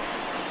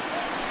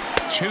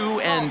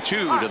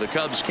 2-2 to the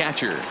Cubs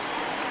catcher.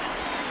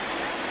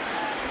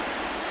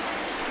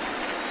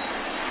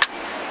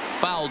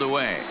 Fouled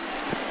away.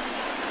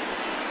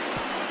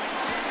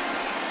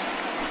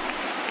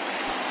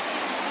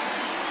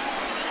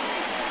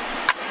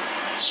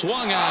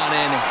 Swung on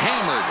and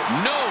hammered.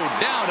 No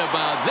doubt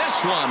about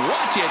this one.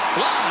 Watch it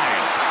fly.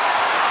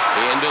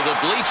 Into the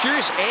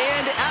bleachers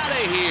and out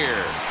of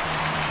here.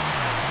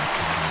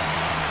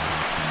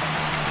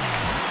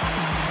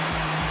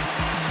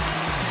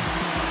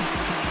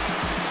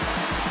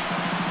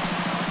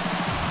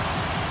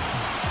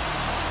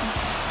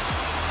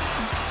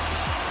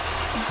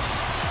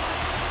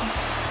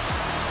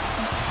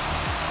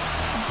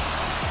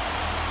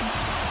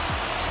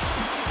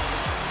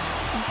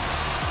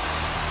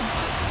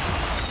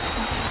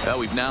 Well,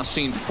 we've now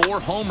seen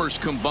 4 homers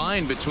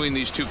combined between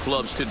these two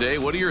clubs today.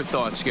 What are your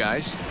thoughts,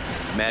 guys?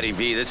 Matty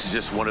V, this is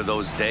just one of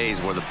those days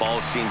where the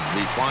ball seems to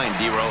be flying,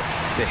 D-Row.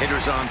 The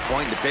hitter's on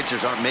point. The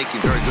pitchers aren't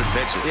making very good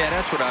pitches. Yeah,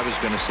 that's what I was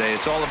going to say.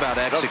 It's all about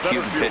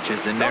executing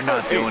pitches, and they're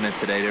not doing it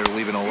today. They're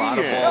leaving a lot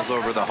of balls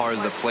over the heart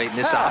of the plate, and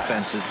this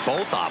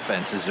both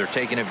offenses are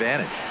taking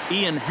advantage.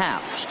 Ian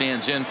Happ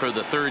stands in for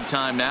the 3rd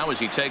time now as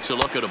he takes a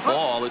look at a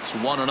ball. It's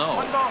 1-0.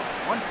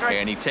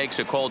 And he takes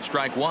a called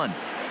strike 1.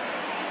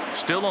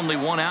 Still only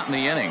 1 out in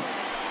the inning.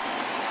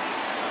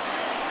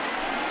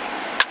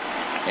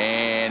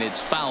 And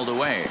it's fouled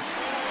away.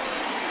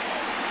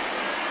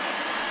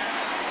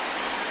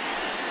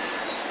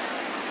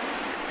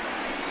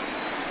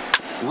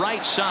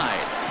 Right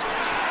side.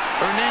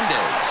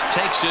 Hernandez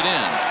takes it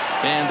in.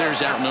 And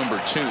there's out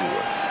number 2.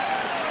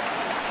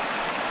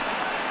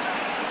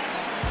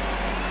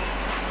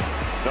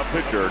 The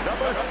pitcher,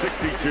 number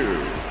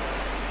 62,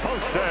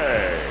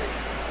 Jose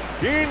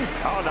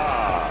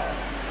Quintana.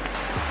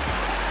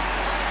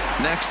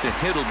 Next to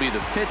hit will be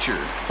the pitcher,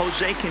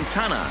 Jose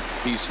Quintana.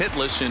 He's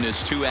hitless in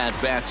his 2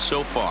 at-bats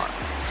so far.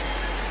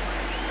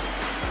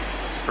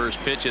 First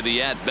pitch of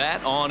the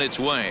at-bat on its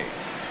way.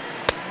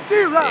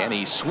 And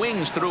he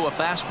swings through a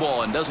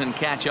fastball and doesn't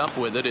catch up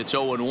with it. It's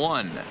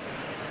 0-1.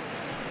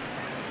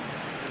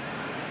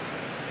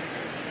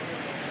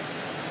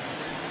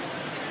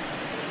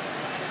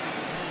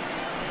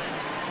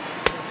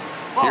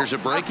 Here's a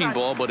breaking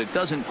ball, but it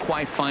doesn't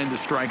quite find the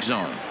strike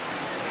zone.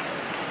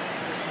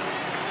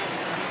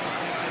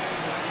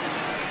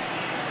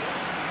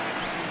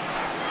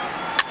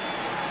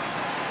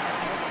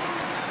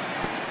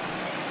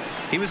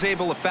 He was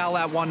able to foul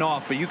that one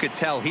off, but you could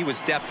tell he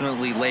was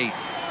definitely late.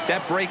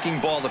 That breaking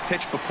ball, the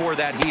pitch before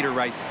that heater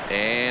right.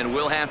 And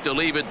we'll have to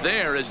leave it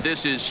there as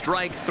this is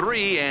strike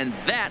 3, and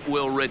that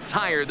will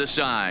retire the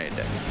side.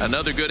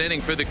 Another good inning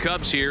for the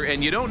Cubs here,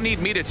 and you don't need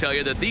me to tell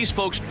you that these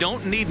folks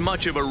don't need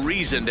much of a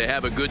reason to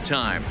have a good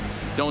time.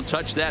 Don't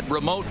touch that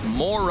remote.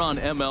 More on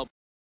MLB.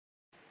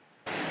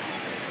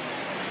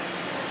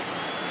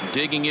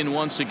 Digging in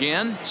once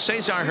again,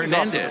 Cesar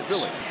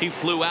Hernandez. He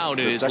flew out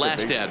in his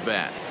last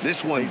at-bat.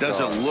 This one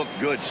doesn't look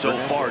good so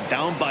far.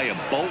 Down by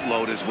a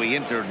boatload as we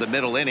enter the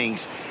middle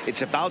innings.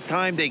 It's about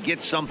time they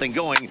get something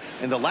going,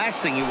 and the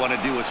last thing you want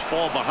to do is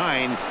fall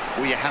behind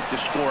where you have to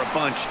score a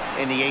bunch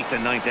in the 8th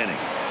and 9th inning.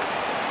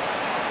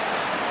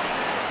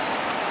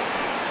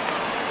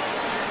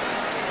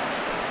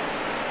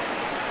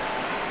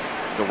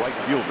 The right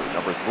fielder,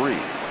 number 3,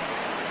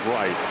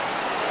 Bryce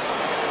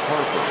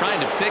Harper.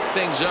 Trying to pick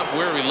things up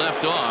where we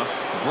left off.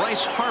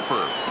 Bryce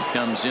Harper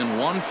comes in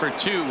 1 for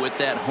 2 with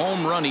that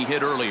home run he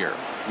hit earlier.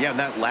 Yeah,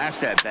 that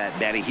last at bat,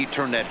 Danny, he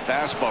turned that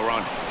fastball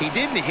around. He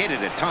didn't hit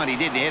it a ton. He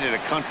didn't hit it a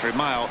country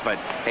mile. But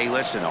hey,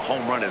 listen, a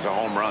home run is a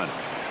home run.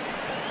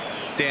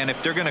 Dan,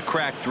 if they're going to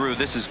crack through,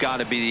 this has got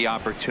to be the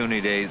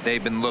opportunity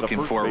they've been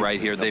looking for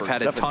right here. They've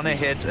had a ton of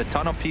hits, a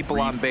ton of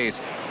people on base.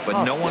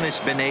 but no one has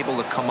been able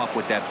to come up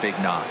with that big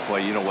knock. Well,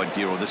 you know what,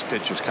 Dero, this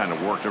pitcher's kind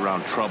of worked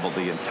around trouble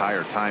the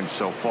entire time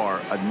so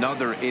far.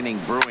 Another inning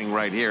brewing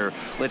right here.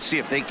 Let's see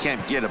if they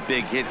can't get a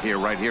big hit here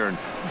right here and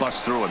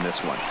bust through in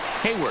this one.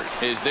 Hayward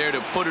is there to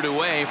put it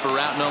away for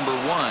out number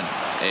 1.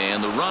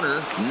 And the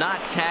runner, not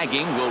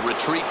tagging, will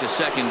retreat to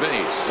second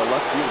base. The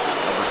left fielder,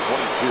 number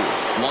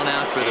 22. 1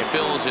 out for the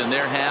Phils in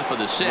their half of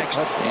the 6th.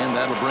 And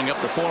that'll bring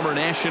up the former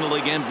National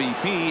League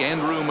MVP,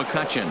 Andrew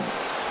McCutchen.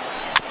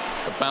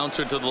 The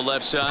bouncer to the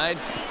left side,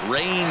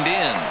 reined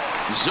in.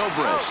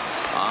 Zobrist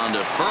on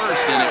to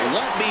first, and it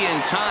won't be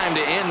in time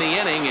to end the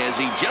inning as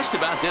he just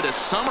about did a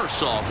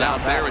somersault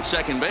out there at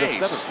second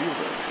base.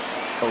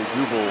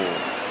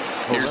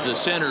 Here's the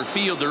center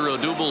fielder,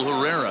 Odubel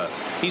Herrera.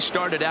 He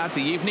started out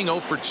the evening 0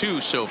 for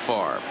 2 so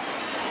far.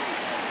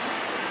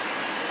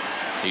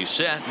 He's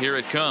set. Here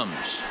it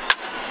comes.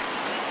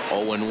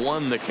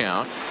 0-1 the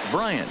count.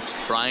 Bryant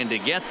trying to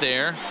get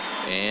there,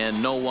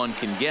 and no one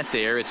can get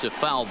there. It's a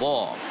foul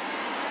ball.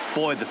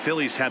 Boy, the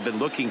Phillies have been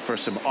looking for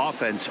some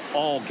offense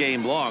all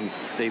game long.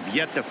 They've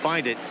yet to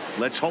find it.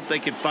 Let's hope they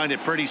can find it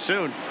pretty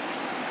soon.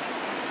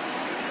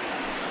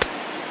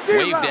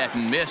 Waved at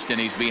and missed, and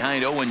he's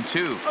behind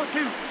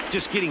 0-2.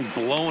 Just getting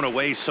blown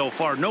away so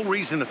far. No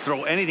reason to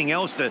throw anything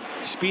else to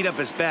speed up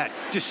his bat.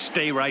 Just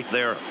stay right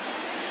there.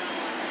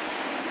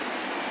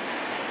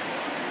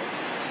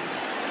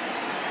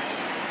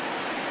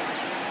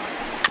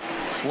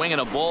 Swinging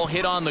a ball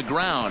hit on the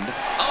ground.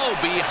 Oh,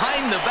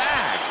 behind the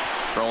back.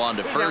 Throw on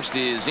to first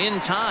is in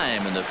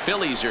time, and the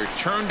Phillies are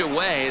turned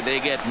away. They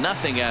get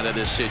nothing out of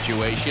this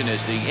situation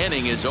as the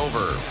inning is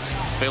over.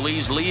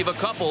 Phillies leave a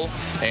couple,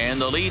 and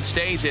the lead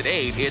stays at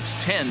 8. It's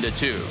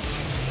 10-2.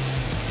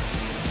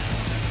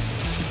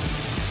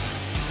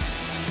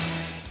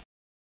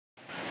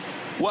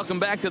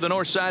 Welcome back to the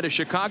north side of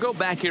Chicago.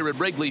 Back here at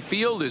Wrigley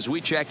Field as we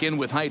check in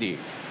with Heidi.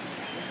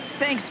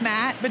 Thanks,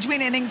 Matt.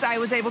 Between innings, I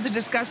was able to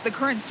discuss the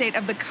current state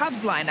of the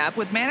Cubs lineup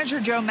with manager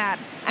Joe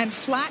Madden, and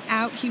flat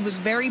out, he was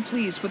very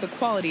pleased with the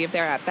quality of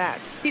their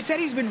at-bats. He said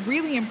he's been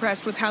really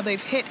impressed with how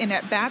they've hit in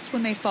at-bats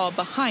when they fall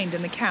behind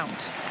in the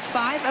count.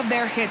 5 of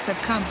their hits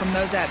have come from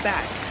those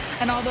at-bats,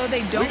 and although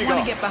they don't want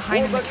to get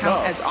behind in the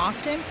count as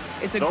often,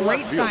 it's a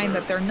great sign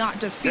that they're not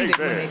defeated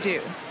when they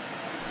do.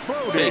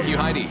 Thank you,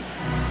 Heidi.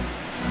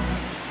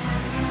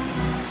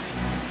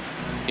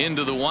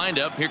 Into the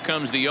windup, here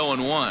comes the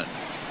 0-1.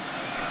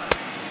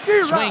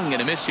 Swing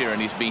and a miss here,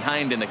 and he's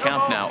behind in the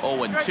count now,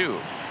 0-2.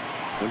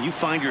 When you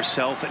find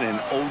yourself in an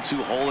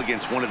 0-2 hole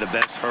against one of the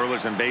best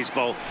hurlers in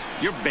baseball,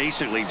 you're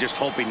basically just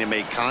hoping to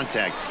make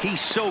contact.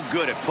 He's so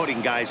good at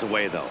putting guys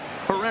away, though.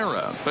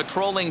 Herrera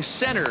patrolling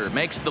center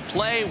makes the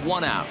play,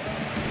 1 out.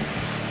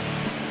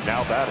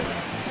 Now batting,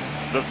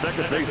 the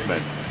second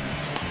baseman,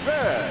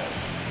 Ben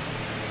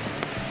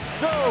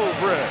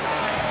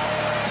Zobrist.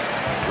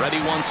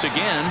 Ready once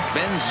again,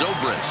 Ben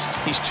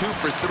Zobrist. He's 2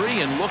 for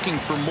 3 and looking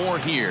for more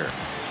here.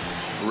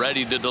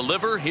 Ready to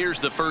deliver. Here's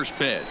the first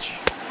pitch.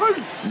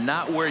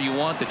 Not where you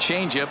want the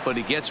changeup, but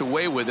he gets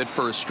away with it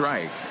for a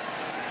strike.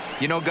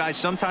 You know, guys,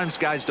 sometimes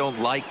guys don't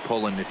like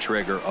pulling the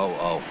trigger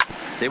 0-0.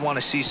 They want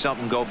to see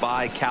something go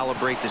by,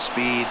 calibrate the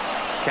speed,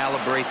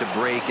 calibrate the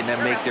break, and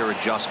then make their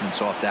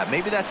adjustments off that.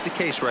 Maybe that's the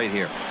case right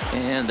here.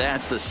 And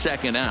that's the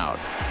second out.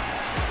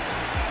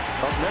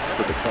 Up next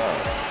for the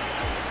Cubs,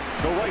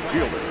 the right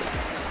fielder,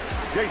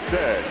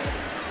 Jason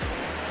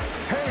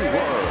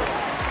Hayward.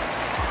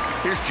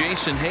 Here's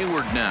Jason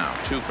Hayward now.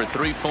 2 for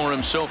 3 for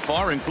him so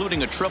far,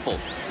 including a triple.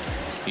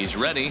 He's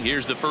ready.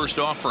 Here's the first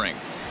offering.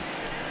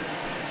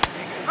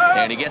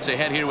 And he gets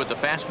ahead here with the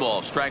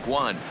fastball. Strike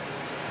 1.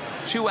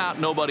 2 out,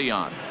 nobody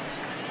on.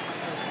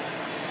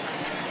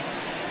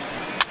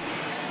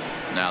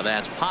 Now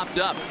that's popped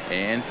up,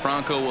 and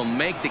Franco will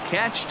make the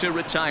catch to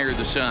retire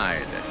the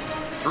side.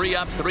 3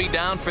 up, 3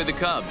 down for the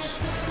Cubs.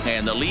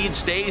 And the lead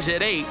stays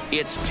at 8.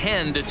 It's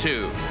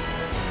 10-2.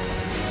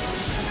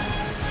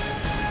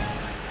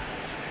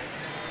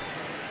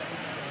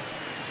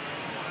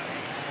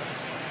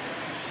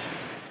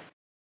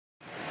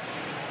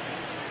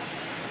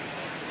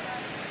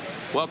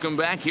 Welcome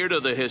back here to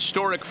the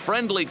historic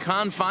friendly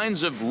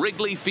confines of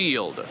Wrigley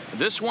Field.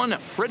 This one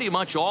pretty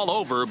much all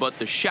over, but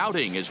the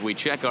shouting as we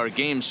check our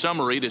game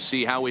summary to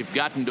see how we've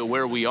gotten to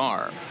where we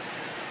are.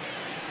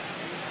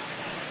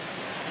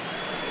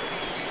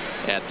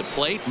 At the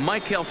plate,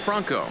 Maikel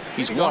Franco.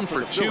 He's 1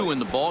 for 2 in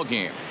the ball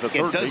game.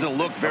 It doesn't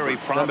look very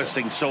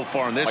promising so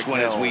far in this one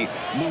as we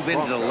move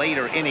into the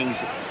later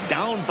innings.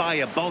 Down by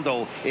a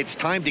bundle, it's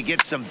time to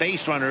get some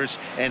base runners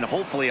and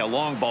hopefully a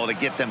long ball to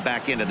get them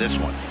back into this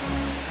one.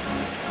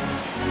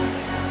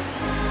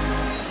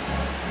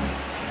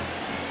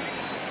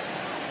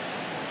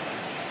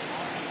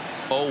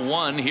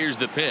 Here's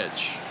the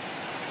pitch.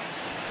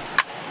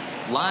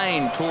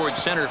 Line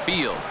towards center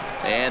field.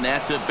 And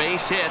that's a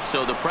base hit,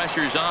 so the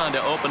pressure's on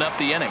to open up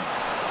the inning.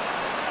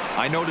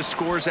 I know the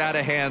score's out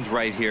of hand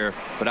right here,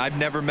 but I've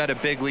never met a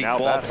big league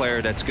ball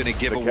player that's going to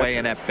give away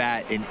an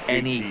at-bat in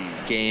any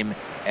game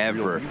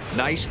ever.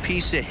 Nice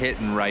piece of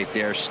hitting right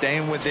there,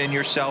 staying within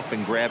yourself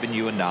and grabbing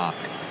you a knock.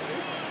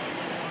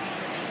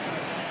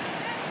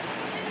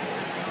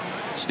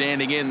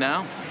 Standing in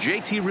now,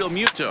 JT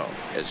Realmuto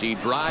as he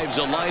drives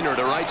a liner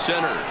to right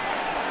center.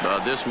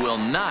 But this will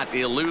not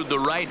elude the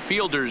right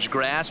fielder's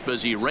grasp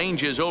as he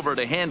ranges over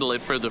to handle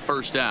it for the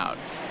first out.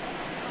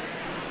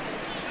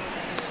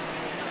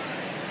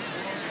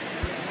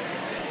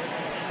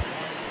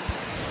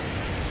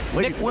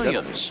 Nick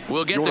Williams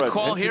will get the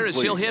call here as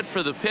he'll hit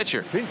for the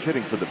pitcher. Pinch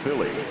hitting for the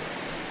Phillies,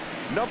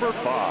 number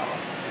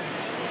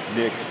 5,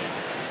 Nick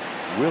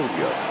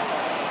Williams.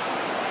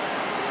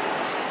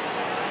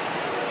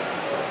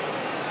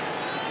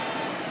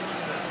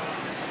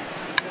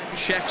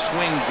 Check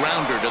swing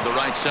grounder to the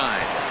right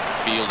side.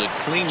 Fielded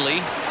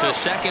cleanly to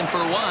second for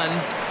 1.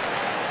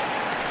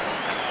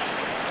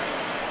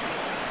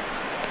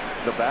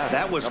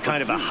 That was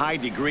kind of a high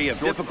degree of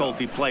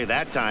difficulty play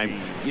that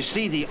time. You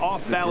see the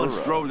off-balance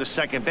throw to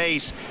second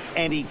base,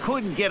 and he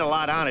couldn't get a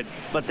lot on it,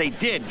 but they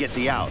did get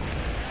the out.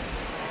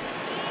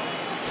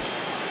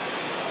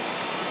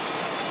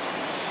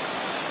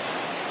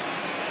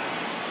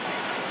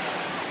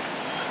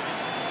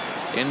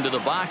 Into the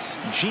box,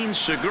 Gene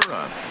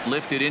Segura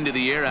lifted into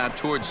the air out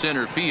towards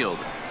center field.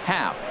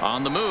 Happ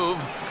on the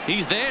move.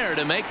 He's there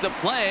to make the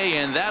play,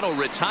 and that'll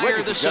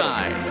retire the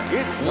side.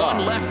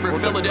 1 left for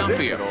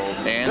Philadelphia,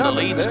 and the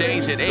lead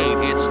stays at 8.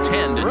 It's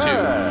 10-2.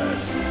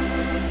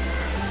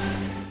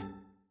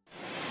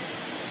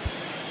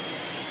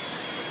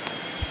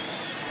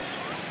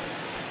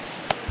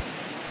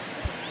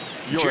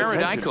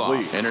 Jared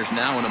Eichhoff enters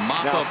now in a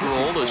mop-up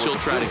role as he'll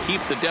try to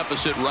keep the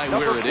deficit right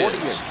where it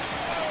is.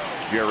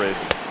 Jared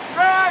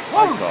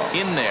Eichhoff.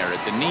 In there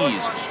at the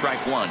knees,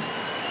 strike 1.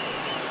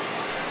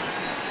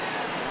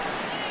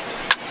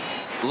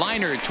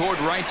 Liner toward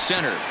right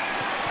center.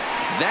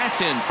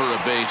 That's in for a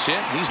base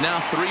hit. He's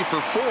now 3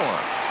 for 4.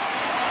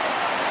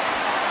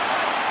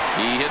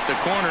 He hit the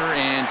corner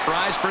and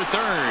tries for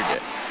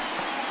third.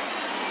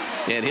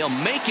 And he'll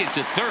make it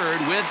to third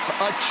with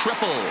a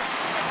triple.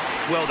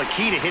 Well, the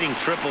key to hitting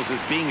triples is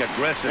being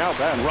aggressive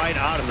right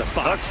out of the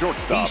box.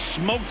 He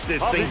smokes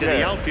this thing to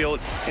the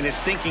outfield and is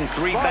thinking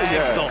 3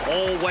 bags the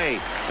whole way.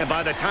 And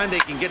by the time they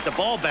can get the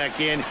ball back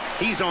in,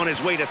 he's on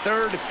his way to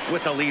third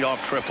with a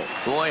leadoff triple.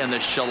 Boy, and the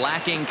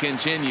shellacking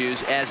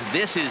continues as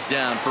this is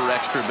down for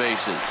extra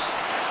bases.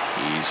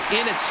 He's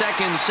in at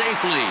second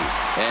safely,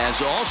 as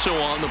also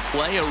on the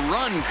play a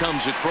run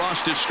comes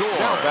across to score.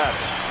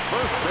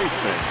 First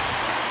baseman.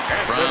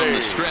 From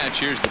the stretch,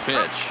 here's the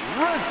pitch.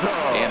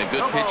 And a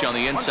good pitch on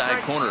the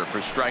inside corner for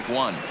strike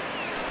 1.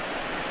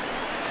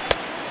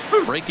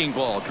 Breaking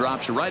ball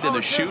drops right in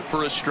the chute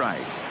for a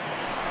strike.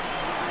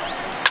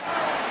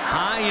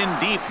 High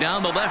and deep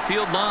down the left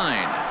field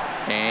line.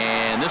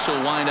 And this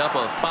will wind up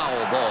a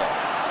foul ball.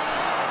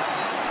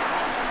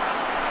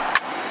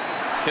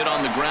 Hit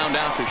on the ground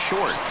out to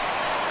short.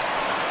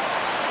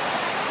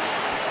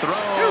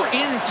 Throw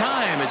in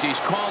time as he's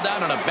called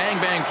out on a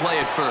bang-bang play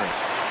at first.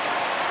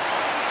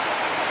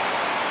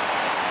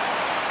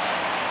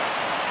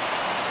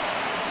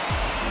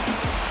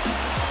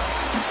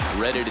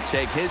 Ready to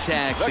take his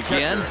hacks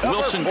again,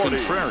 Wilson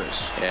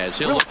Contreras, as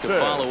he'll look to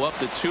follow up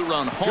the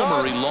 2-run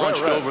homer he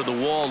launched over the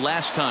wall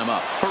last time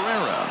up.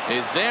 Pereira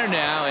is there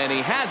now, and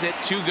he has it.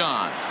 2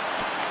 gone.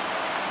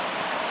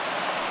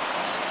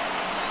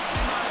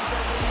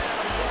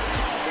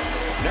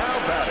 Now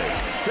batting,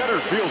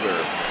 center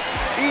fielder,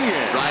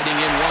 Ian. Riding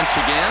in once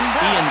again,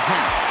 Ian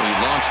Happ. He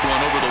launched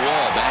one over the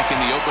wall back in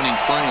the opening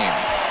frame.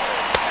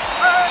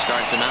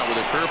 Starts him out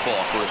with a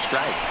curveball for a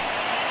strike.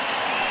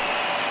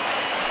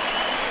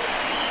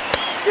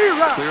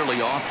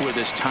 Clearly off with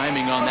his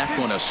timing on that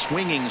one, a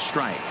swinging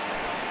strike.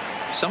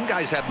 Some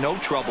guys have no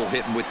trouble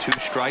hitting with 2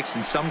 strikes,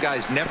 and some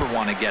guys never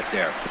want to get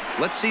there.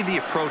 Let's see the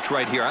approach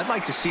right here. I'd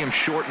like to see him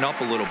shorten up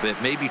a little bit,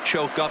 maybe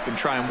choke up and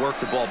try and work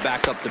the ball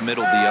back up the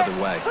middle the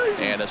other way.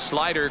 And a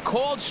slider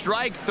called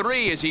strike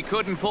 3 as he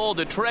couldn't pull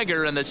the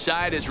trigger, and the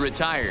side is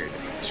retired.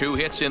 2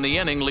 hits in the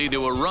inning lead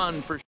to a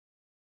run for.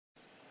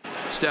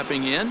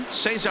 Stepping in,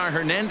 Cesar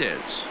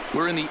Hernandez.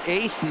 We're in the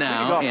 8th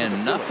now,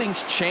 and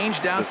nothing's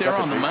changed out there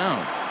on the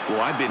mound.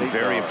 Well, I've been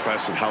very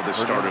impressed with how this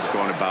starter's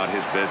going about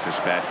his business,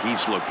 Matt.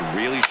 He's looked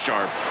really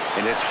sharp,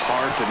 and it's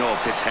hard to know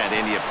if it's had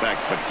any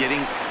effect. But getting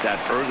that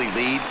early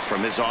lead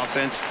from his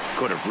offense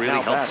could have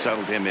really helped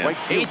settle him in.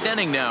 8th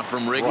inning now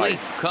from Wrigley.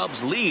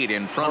 Cubs lead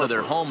in front of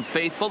their home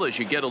faithful as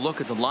you get a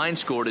look at the line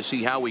score to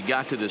see how we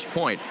got to this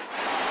point.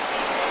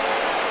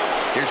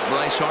 Here's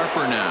Bryce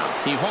Harper now.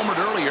 He homered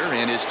earlier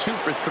and is 2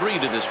 for 3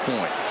 to this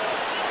point.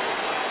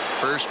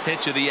 First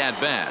pitch of the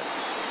at-bat.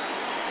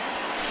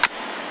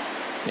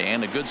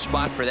 And a good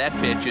spot for that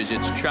pitch is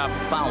it's chopped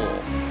foul.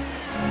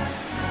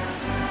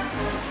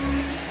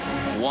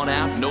 1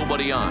 out,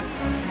 nobody on.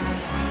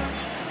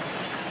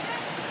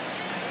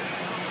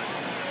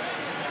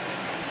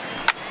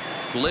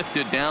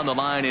 Lifted down the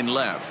line in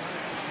left.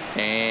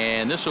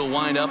 And this will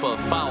wind up a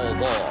foul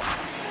ball.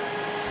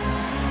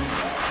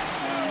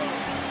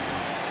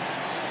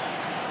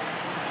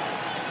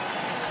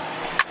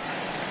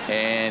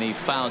 And he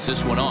fouls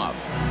this one off.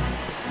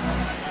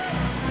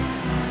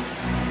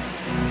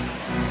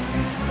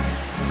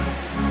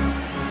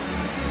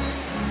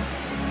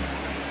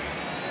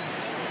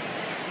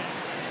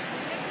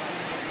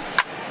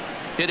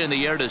 hit in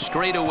the air to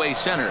straightaway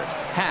center.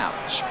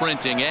 Happ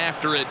sprinting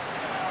after it.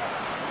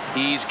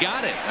 He's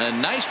got it. A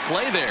nice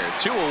play there.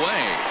 2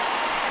 away.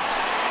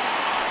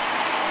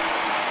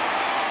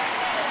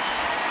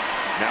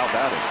 Now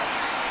batting,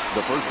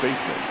 the first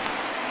baseman,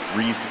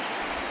 Rhys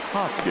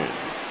Hoskins.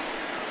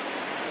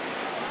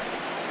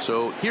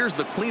 So here's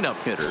the cleanup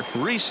hitter,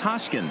 Rhys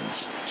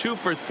Hoskins. 2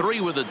 for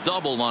 3 with a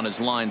double on his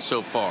line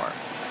so far.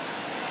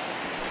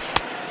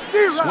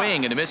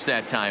 Swing and a miss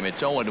that time.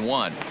 It's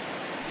 0-1.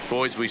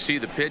 Boys, we see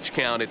the pitch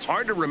count. It's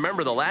hard to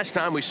remember the last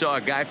time we saw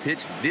a guy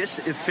pitch this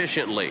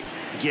efficiently.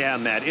 Yeah,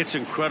 Matt, it's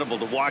incredible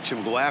to watch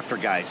him go after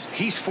guys.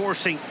 He's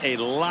forcing a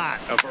lot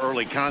of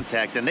early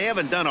contact, and they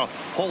haven't done a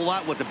whole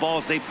lot with the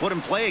balls they put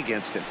in play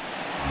against him.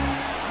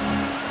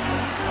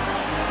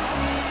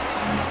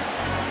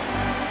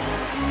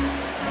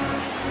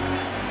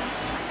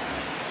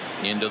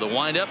 Into the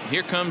windup.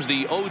 Here comes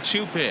the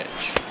 0-2 pitch.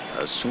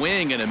 A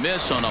swing and a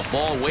miss on a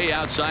ball way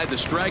outside the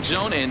strike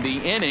zone, and the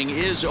inning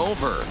is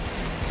over.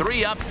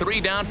 3 up,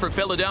 3 down for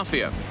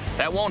Philadelphia.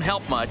 That won't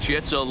help much.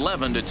 It's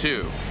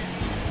 11-2.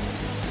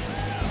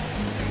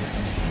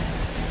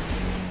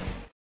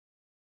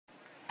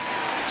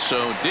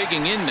 So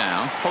digging in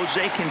now,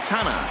 Jose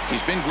Quintana.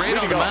 He's been great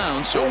on the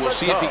mound, so we'll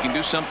see if he can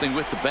do something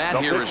with the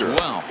bat here as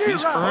well.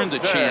 He's earned the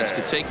chance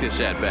to take this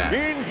at bat.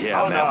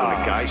 Yeah, Matt,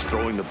 when a guy's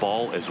throwing the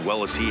ball as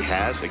well as he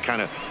has, it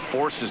kind of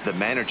forces the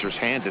manager's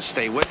hand to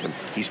stay with him.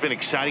 He's been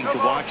exciting to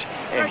watch,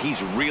 and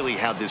he's really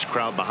had this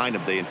crowd behind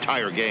him the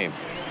entire game.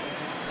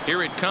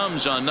 Here it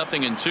comes on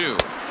 0-2.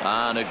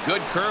 On a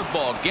good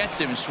curveball gets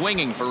him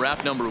swinging for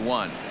route number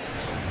 1.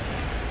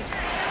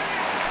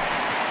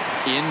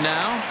 In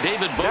now,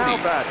 David Bodie.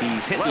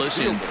 He's hitless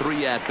in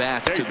 3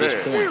 at-bats to this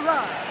point.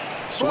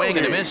 Swing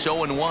and a miss,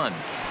 0-1.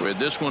 With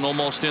this one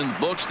almost in the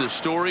books, the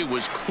story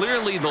was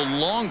clearly the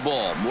long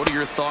ball. What are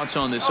your thoughts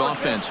on this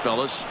offense,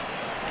 fellas?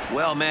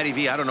 Well, Matty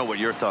V, I don't know what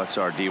your thoughts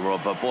are, D-Roll,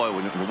 but boy,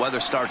 when the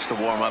weather starts to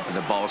warm up and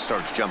the ball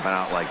starts jumping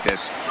out like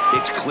this,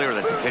 it's clear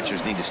that the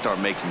pitchers need to start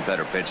making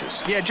better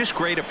pitches. Yeah, just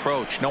great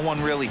approach. No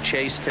one really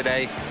chased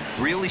today.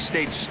 Really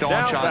stayed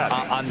staunch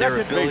on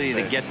their ability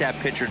to get that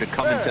pitcher to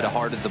come into the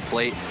heart of the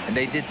plate, and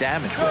they did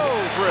damage with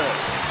it.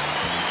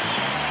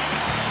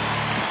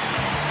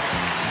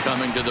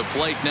 Coming to the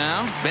plate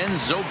now, Ben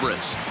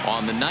Zobrist.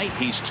 On the night,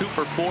 he's 2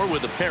 for 4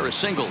 with a pair of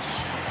singles.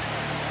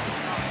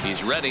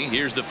 He's ready.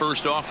 Here's the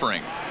first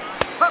offering.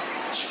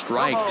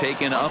 Strike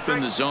taken up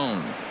in the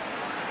zone.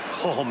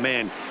 Oh,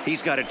 man,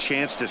 he's got a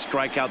chance to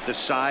strike out the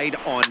side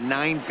on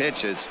 9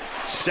 pitches.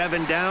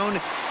 7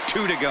 down,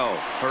 2 to go.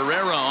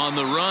 Herrera on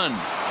the run.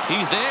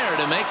 He's there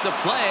to make the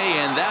play,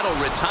 and that'll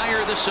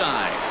retire the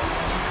side.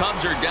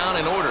 Cubs are down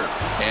in order,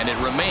 and it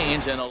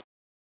remains an...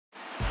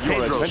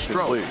 Pedro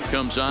Strop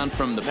comes on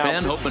from the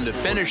pen, hoping to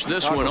finish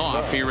this one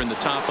off here in the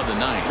top of the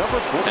 9th.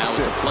 Now at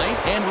the plate,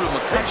 Andrew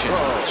McCutchen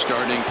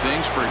starting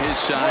things for his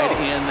side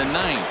in the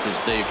 9th as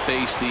they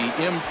face the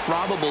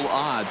improbable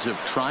odds of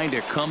trying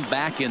to come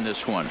back in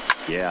this one.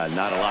 Yeah,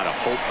 not a lot of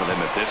hope for them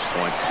at this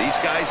point.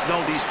 These guys know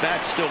these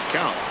bats still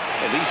count.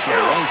 At least for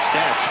their own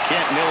stats, you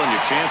can't nil in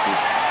your chances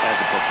as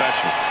a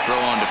professional.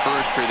 Throw on to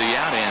first for the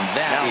out, and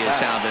that is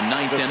how the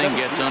 9th inning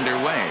gets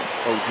underway.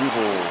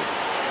 Odubel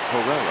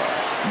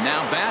Herrera.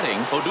 Now batting,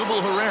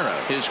 Odubel Herrera.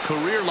 His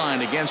career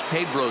line against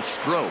Pedro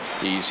Strop.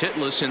 He's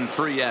hitless in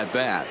 3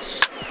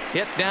 at-bats.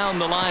 Hit down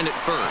the line at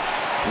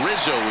first.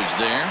 Rizzo is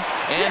there,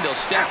 and he'll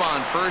step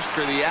on first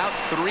for the out.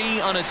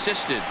 3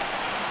 unassisted.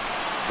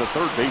 The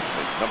third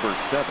baseman, number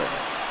 7,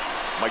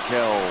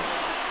 Maikel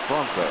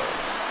Franco.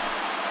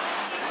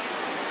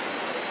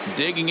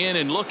 Digging in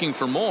and looking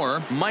for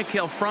more,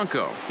 Maikel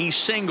Franco. He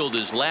singled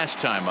his last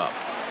time up.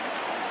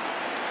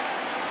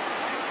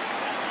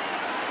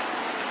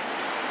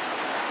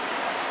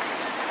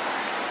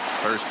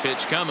 First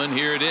pitch coming.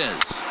 Here it is.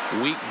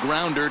 Weak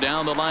grounder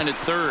down the line at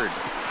third.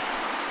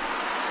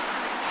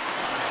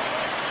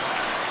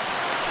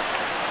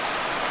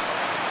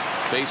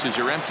 Bases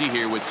are empty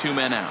here with 2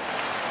 men out.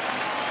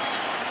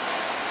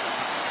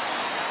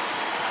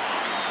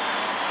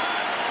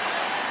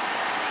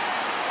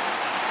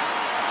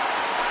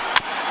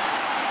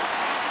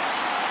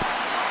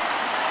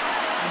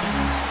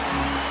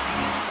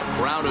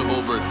 A crowd of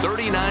over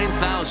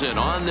 39,000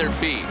 on their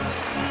feet.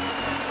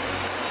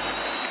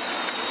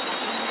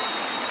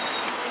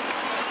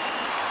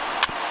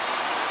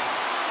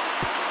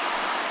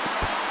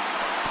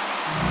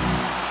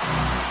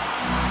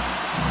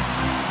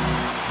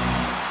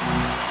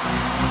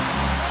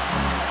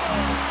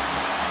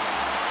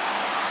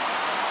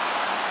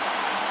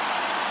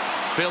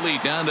 Philly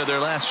down to their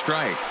last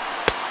strike.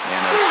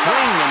 And a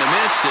swing and a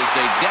miss as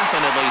they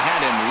definitely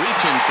had him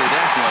reaching for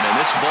that one. And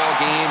this ball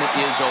game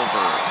is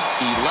over.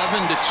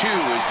 11-2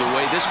 is the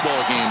way this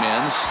ball game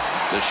ends.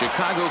 The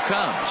Chicago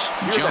Cubs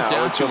jumped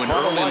out to an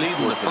early lead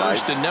in the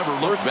first and never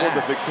looked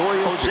back.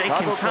 Jose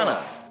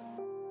Quintana.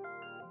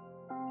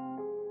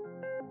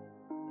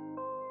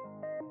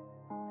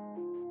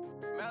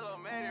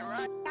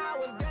 I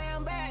was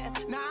damn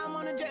bad. Now I'm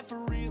on a jet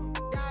for real.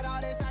 Got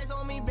all this ice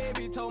on me,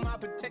 baby. Told my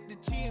protector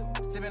chill.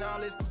 Sipping all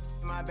this,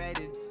 my bad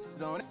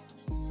is on it.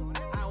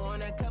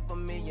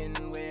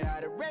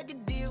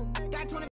 Got 20